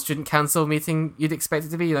a real student council meeting you'd expect it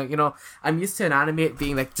to be. Like, you know, I'm used to an anime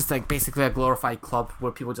being like just like basically a glorified club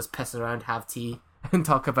where people just piss around, have tea, and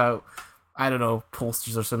talk about, I don't know,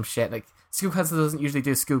 posters or some shit. Like, school council doesn't usually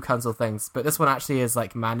do school council things, but this one actually is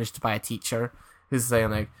like managed by a teacher who's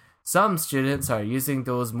saying like, some students are using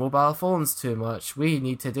those mobile phones too much. We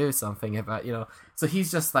need to do something about, you know. So he's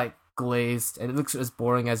just like glazed, and it looks as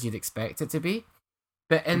boring as you'd expect it to be.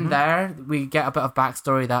 But in there, we get a bit of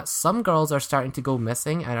backstory that some girls are starting to go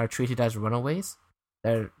missing and are treated as runaways.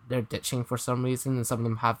 They're ditching for some reason, and some of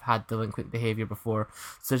them have had delinquent behavior before.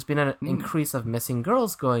 So there's been an increase of missing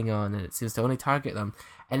girls going on, and it seems to only target them.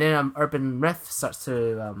 And then Urban Riff starts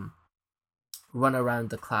to run around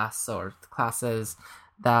the class, or the classes,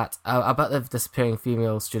 that about the disappearing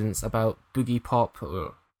female students, about Boogie Pop,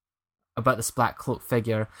 or about this black cloak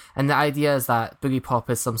figure, and the idea is that Boogie Pop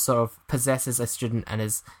is some sort of possesses a student and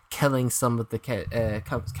is killing some of the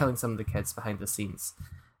kids behind the scenes.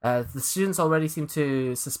 The students already seem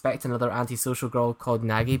to suspect another antisocial girl called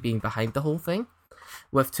Nagi being behind the whole thing,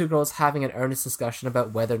 with two girls having an earnest discussion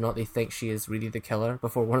about whether or not they think she is really the killer,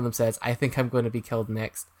 before one of them says, "I think I'm going to be killed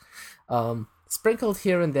next." Sprinkled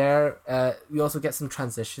here and there, we also get some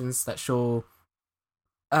transitions that show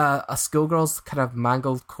a schoolgirl's kind of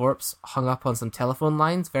mangled corpse hung up on some telephone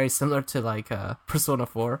lines, very similar to like Persona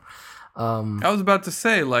 4. I was about to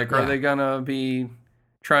say, like, are they gonna be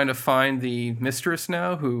trying to find the mistress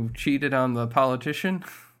now who cheated on the politician?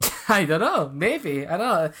 I don't know, maybe. I don't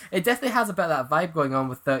know. It definitely has a bit of that vibe going on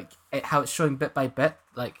with how it's showing bit by bit.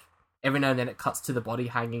 Like every now and then it cuts to the body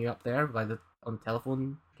hanging up there on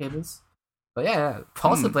telephone cables. But yeah,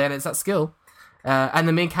 possibly, and it's that skill. And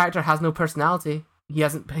the main character has no personality. He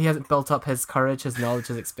hasn't built up his courage, his knowledge,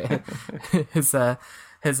 his experience, his well,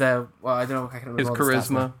 I don't know, I can't remember his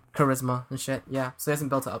charisma and shit. Yeah, so he hasn't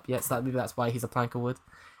built it up yet. So maybe that's why he's a plank of wood.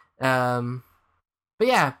 But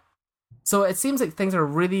yeah, so it seems like things are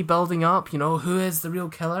really building up. You know, who is the real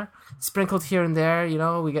killer? Sprinkled here and there. You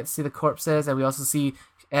know, we get to see the corpses, and we also see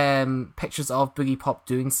pictures of Boogie Pop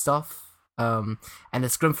doing stuff. And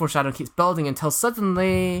this grim foreshadowing keeps building until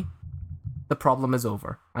suddenly the problem is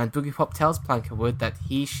over, and Boogie Pop tells Plankawood that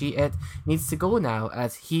he, she, it needs to go now,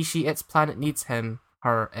 as he, she, it's planet needs him,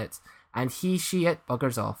 her, it, and he, she, it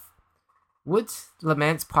buggers off. Wood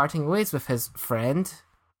laments parting ways with his friend,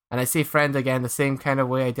 and I say friend again the same kind of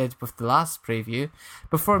way I did with the last preview,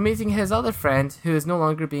 before meeting his other friend, who is no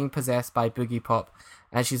longer being possessed by Boogie Pop,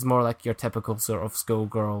 and she's more like your typical sort of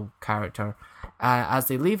schoolgirl character. As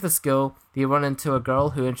they leave the school, they run into a girl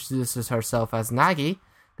who introduces herself as Nagi,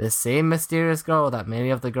 the same mysterious girl that many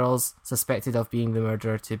of the girls suspected of being the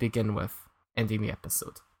murderer to begin with, ending the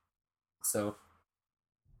episode. So,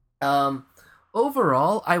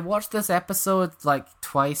 overall, I watched this episode like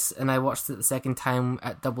twice, and I watched it the second time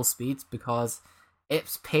at double speed because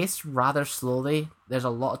it's paced rather slowly. There's a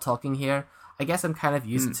lot of talking here. I guess I'm kind of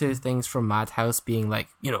used to things from Madhouse being like,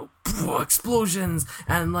 you know, explosions,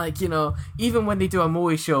 and like, you know, even when they do a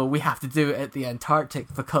Moe show, we have to do it at the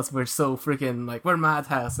Antarctic because we're so freaking, like, we're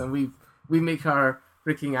Madhouse, and we make our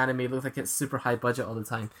freaking anime look like it's super high budget all the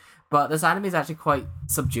time. But this anime is actually quite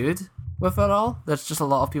subdued with it all. There's just a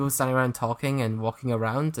lot of people standing around talking and walking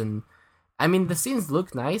around, and I mean, the scenes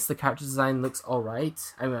look nice, the character design looks alright.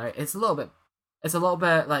 I mean, it's a little bit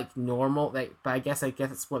like normal, like, but I guess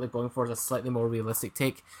it's what they're going for, is a slightly more realistic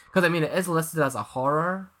take. Because I mean, it is listed as a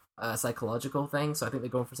horror, psychological thing, so I think they're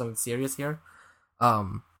going for something serious here.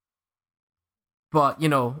 But, you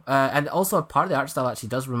know, and also a part of the art style actually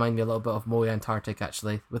does remind me a little bit of Moe Antarctic,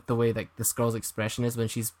 actually, with the way like this girl's expression is when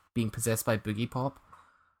she's being possessed by Boogie Pop.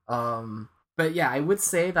 But yeah, I would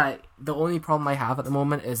say that the only problem I have at the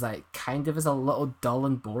moment is that it kind of is a little dull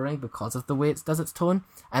and boring because of the way it does its tone,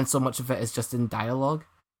 and so much of it is just in dialogue.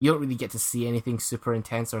 You don't really get to see anything super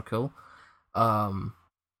intense or cool.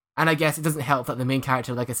 And I guess it doesn't help that the main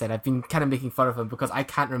character, like I said, I've been kind of making fun of him because I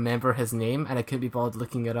can't remember his name and I couldn't be bothered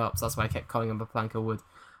looking it up, so that's why I kept calling him a plank of wood.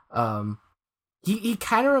 He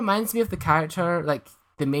kind of reminds me of the character, like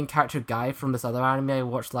the main character guy from this other anime I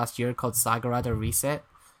watched last year called Sagarada Reset,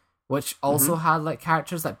 which also had like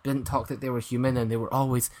characters that didn't talk like they were human and they were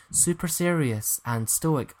always super serious and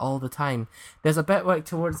stoic all the time. There's a bit like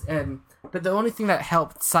towards but the only thing that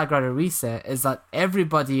helped Sagrada Reset is that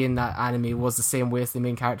everybody in that anime was the same way as the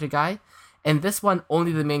main character guy. In this one,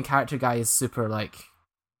 only the main character guy is super, like,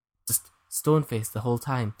 just stone-faced the whole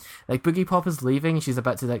time. Like, Boogie Pop is leaving, she's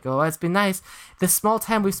about to, like, oh, it's been nice. This small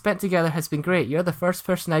time we've spent together has been great. You're the first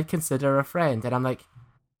person I'd consider a friend. And I'm like,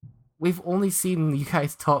 we've only seen you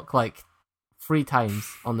guys talk, like, 3 times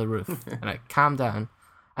on the roof. And like, calm down.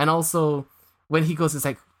 And also, when he goes, it's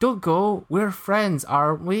like, don't go, we're friends,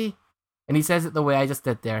 aren't we? And he says it the way I just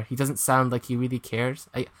did there. He doesn't sound like he really cares.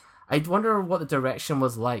 I wonder what the direction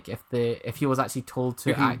was like if he was actually told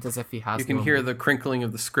to act as if he has. You can hear the crinkling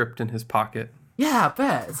of the script in his pocket. Yeah, I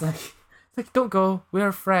bet. It's like don't go.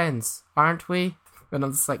 We're friends, aren't we? And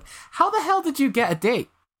I'm just like, how the hell did you get a date?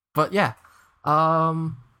 But yeah.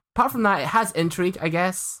 Apart from that, it has intrigue, I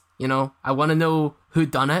guess. You know, I want to know who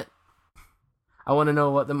done it. I want to know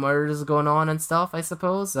what the murders is going on and stuff, I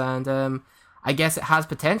suppose. And I guess it has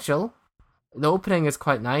potential. The opening is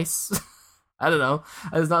quite nice. I don't know.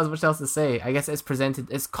 There's not as much else to say. I guess it's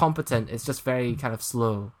competent. It's just very kind of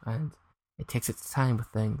slow. And it takes its time with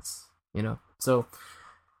things, you know. So,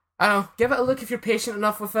 I don't know. Give it a look if you're patient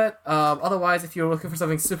enough with it. Otherwise, if you're looking for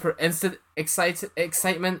something super instant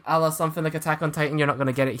excitement, a la something like Attack on Titan, you're not going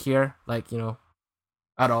to get it here. Like, you know,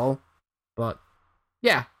 at all. But,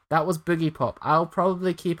 yeah. That was Boogie Pop. I'll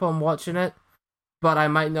probably keep on watching it. But I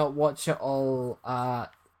might not watch it all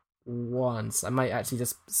once. I might actually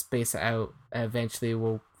just space it out. Eventually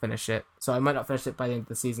we'll finish it. So I might not finish it by the end of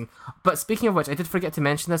the season. But speaking of which, I did forget to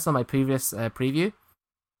mention this on my previous preview.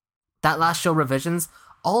 That last show, Revisions,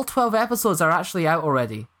 all 12 episodes are actually out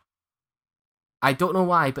already. I don't know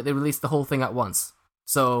why, but they released the whole thing at once.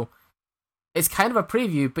 So it's kind of a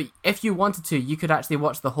preview, but if you wanted to, you could actually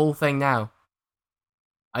watch the whole thing now.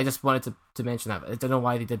 I just wanted to mention that. I don't know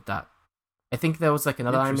why they did that. I think there was like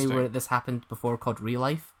another anime where this happened before called Real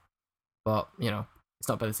Life. But, you know, it's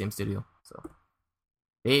not by the same studio. So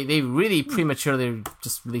they really prematurely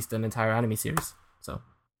just released an entire anime series. So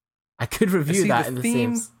I could review that in the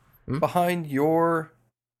same. Behind your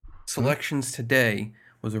selections today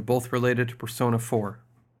was they're both related to Persona 4.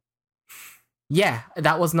 Yeah,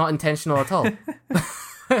 that was not intentional at all.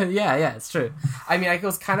 Yeah, it's true. I mean, I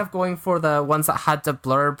was kind of going for the ones that had the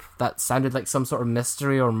blurb that sounded like some sort of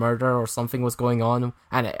mystery or murder or something was going on,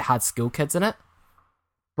 and it had school kids in it.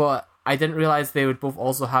 But I didn't realize they would both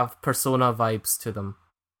also have Persona vibes to them.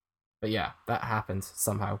 But yeah, that happened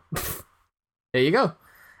somehow. There you go.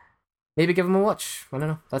 Maybe give them a watch. I don't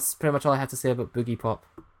know. That's pretty much all I have to say about Boogie Pop.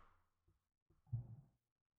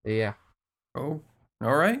 Yeah. Oh,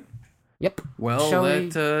 all right. Yep. Well,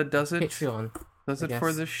 that does it. Patreon, does it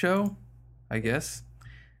for this show, I guess.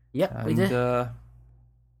 Yep, and, we did.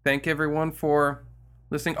 Thank everyone for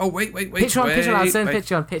listening. Oh, wait. Patreon. I'm saying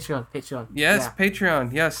Patreon. Yes, yeah.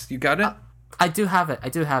 Patreon. Yes, you got it? I do have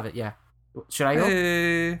it, yeah. Should I go?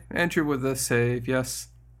 Hey, enter with a save, yes.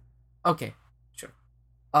 Okay, sure.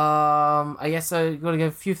 I guess I'm going to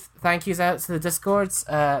give a few thank yous out to the Discords.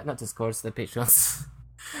 Not Discords, the Patreons.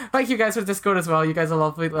 Thank you guys for Discord as well. You guys are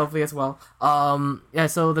lovely as well. Yeah,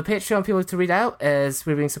 so the Patreon people to read out is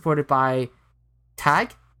we're being supported by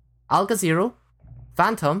Tag, Alga Zero,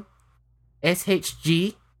 Phantom,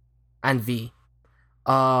 SHG, and V.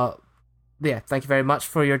 Yeah, thank you very much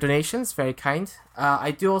for your donations. Very kind.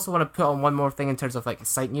 I do also want to put on one more thing in terms of like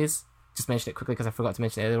site news. Just mention it quickly because I forgot to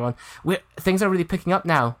mention the other one. Things are really picking up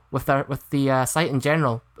now with the site in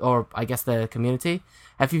general, or I guess the community.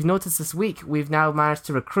 If you've noticed this week, we've now managed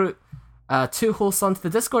to recruit 2 hosts onto the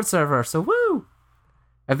Discord server. So woo!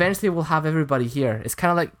 Eventually, we'll have everybody here. It's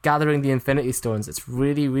kind of like gathering the Infinity Stones. It's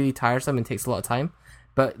really, really tiresome and takes a lot of time.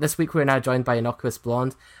 But this week we're now joined by Innocuous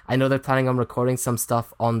Blonde. I know they're planning on recording some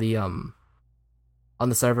stuff on the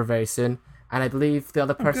server very soon. And I believe the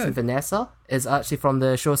other person, Vanessa, is actually from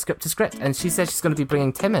the show Script to Script, and she says she's going to be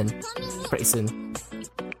bringing Tim in pretty soon.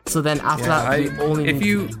 So then after that, we only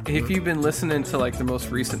if you've been listening to like the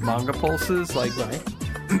most recent manga pulses, like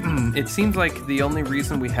it seems like the only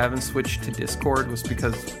reason we haven't switched to Discord was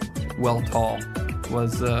because Well Tall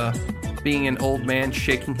was being an old man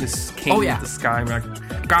shaking his cane at the sky. I'm like,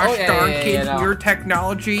 gosh darn kids, your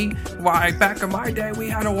technology. Why, back in my day, we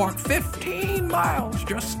had to walk 15 miles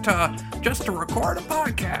just to record a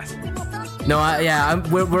podcast. No,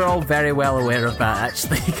 we're all very well aware of that,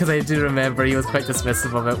 actually, because I do remember he was quite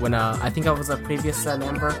dismissive of it when I think I was a previous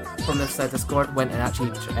member from this Discord went and actually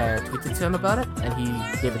tweeted to him about it, and he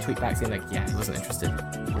gave a tweet back saying like, yeah, he wasn't interested in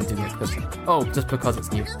doing it just because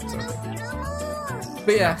it's new. Sort of thing.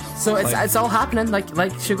 But yeah, so it's all happening. Like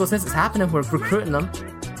Shugo says, it's happening. We're recruiting them.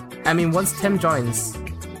 I mean, once Tim joins,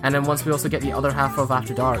 and then once we also get the other half of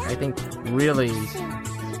After Dark, I think really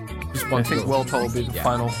just one. I think Well Tall will be the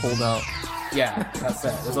final holdout. Yeah, that's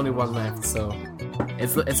it. There's only one left, so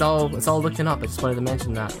it's all looking up. I just wanted to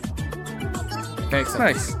mention that. Very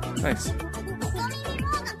exciting. Nice.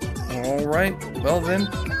 All right. Well then,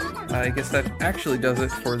 I guess that actually does it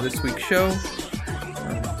for this week's show.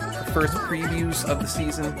 First previews of the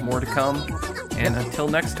season, more to come. And until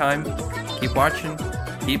next time, keep watching,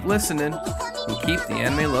 keep listening, and keep the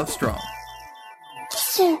anime love strong.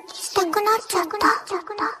 したくなっちゃっ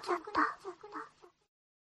た。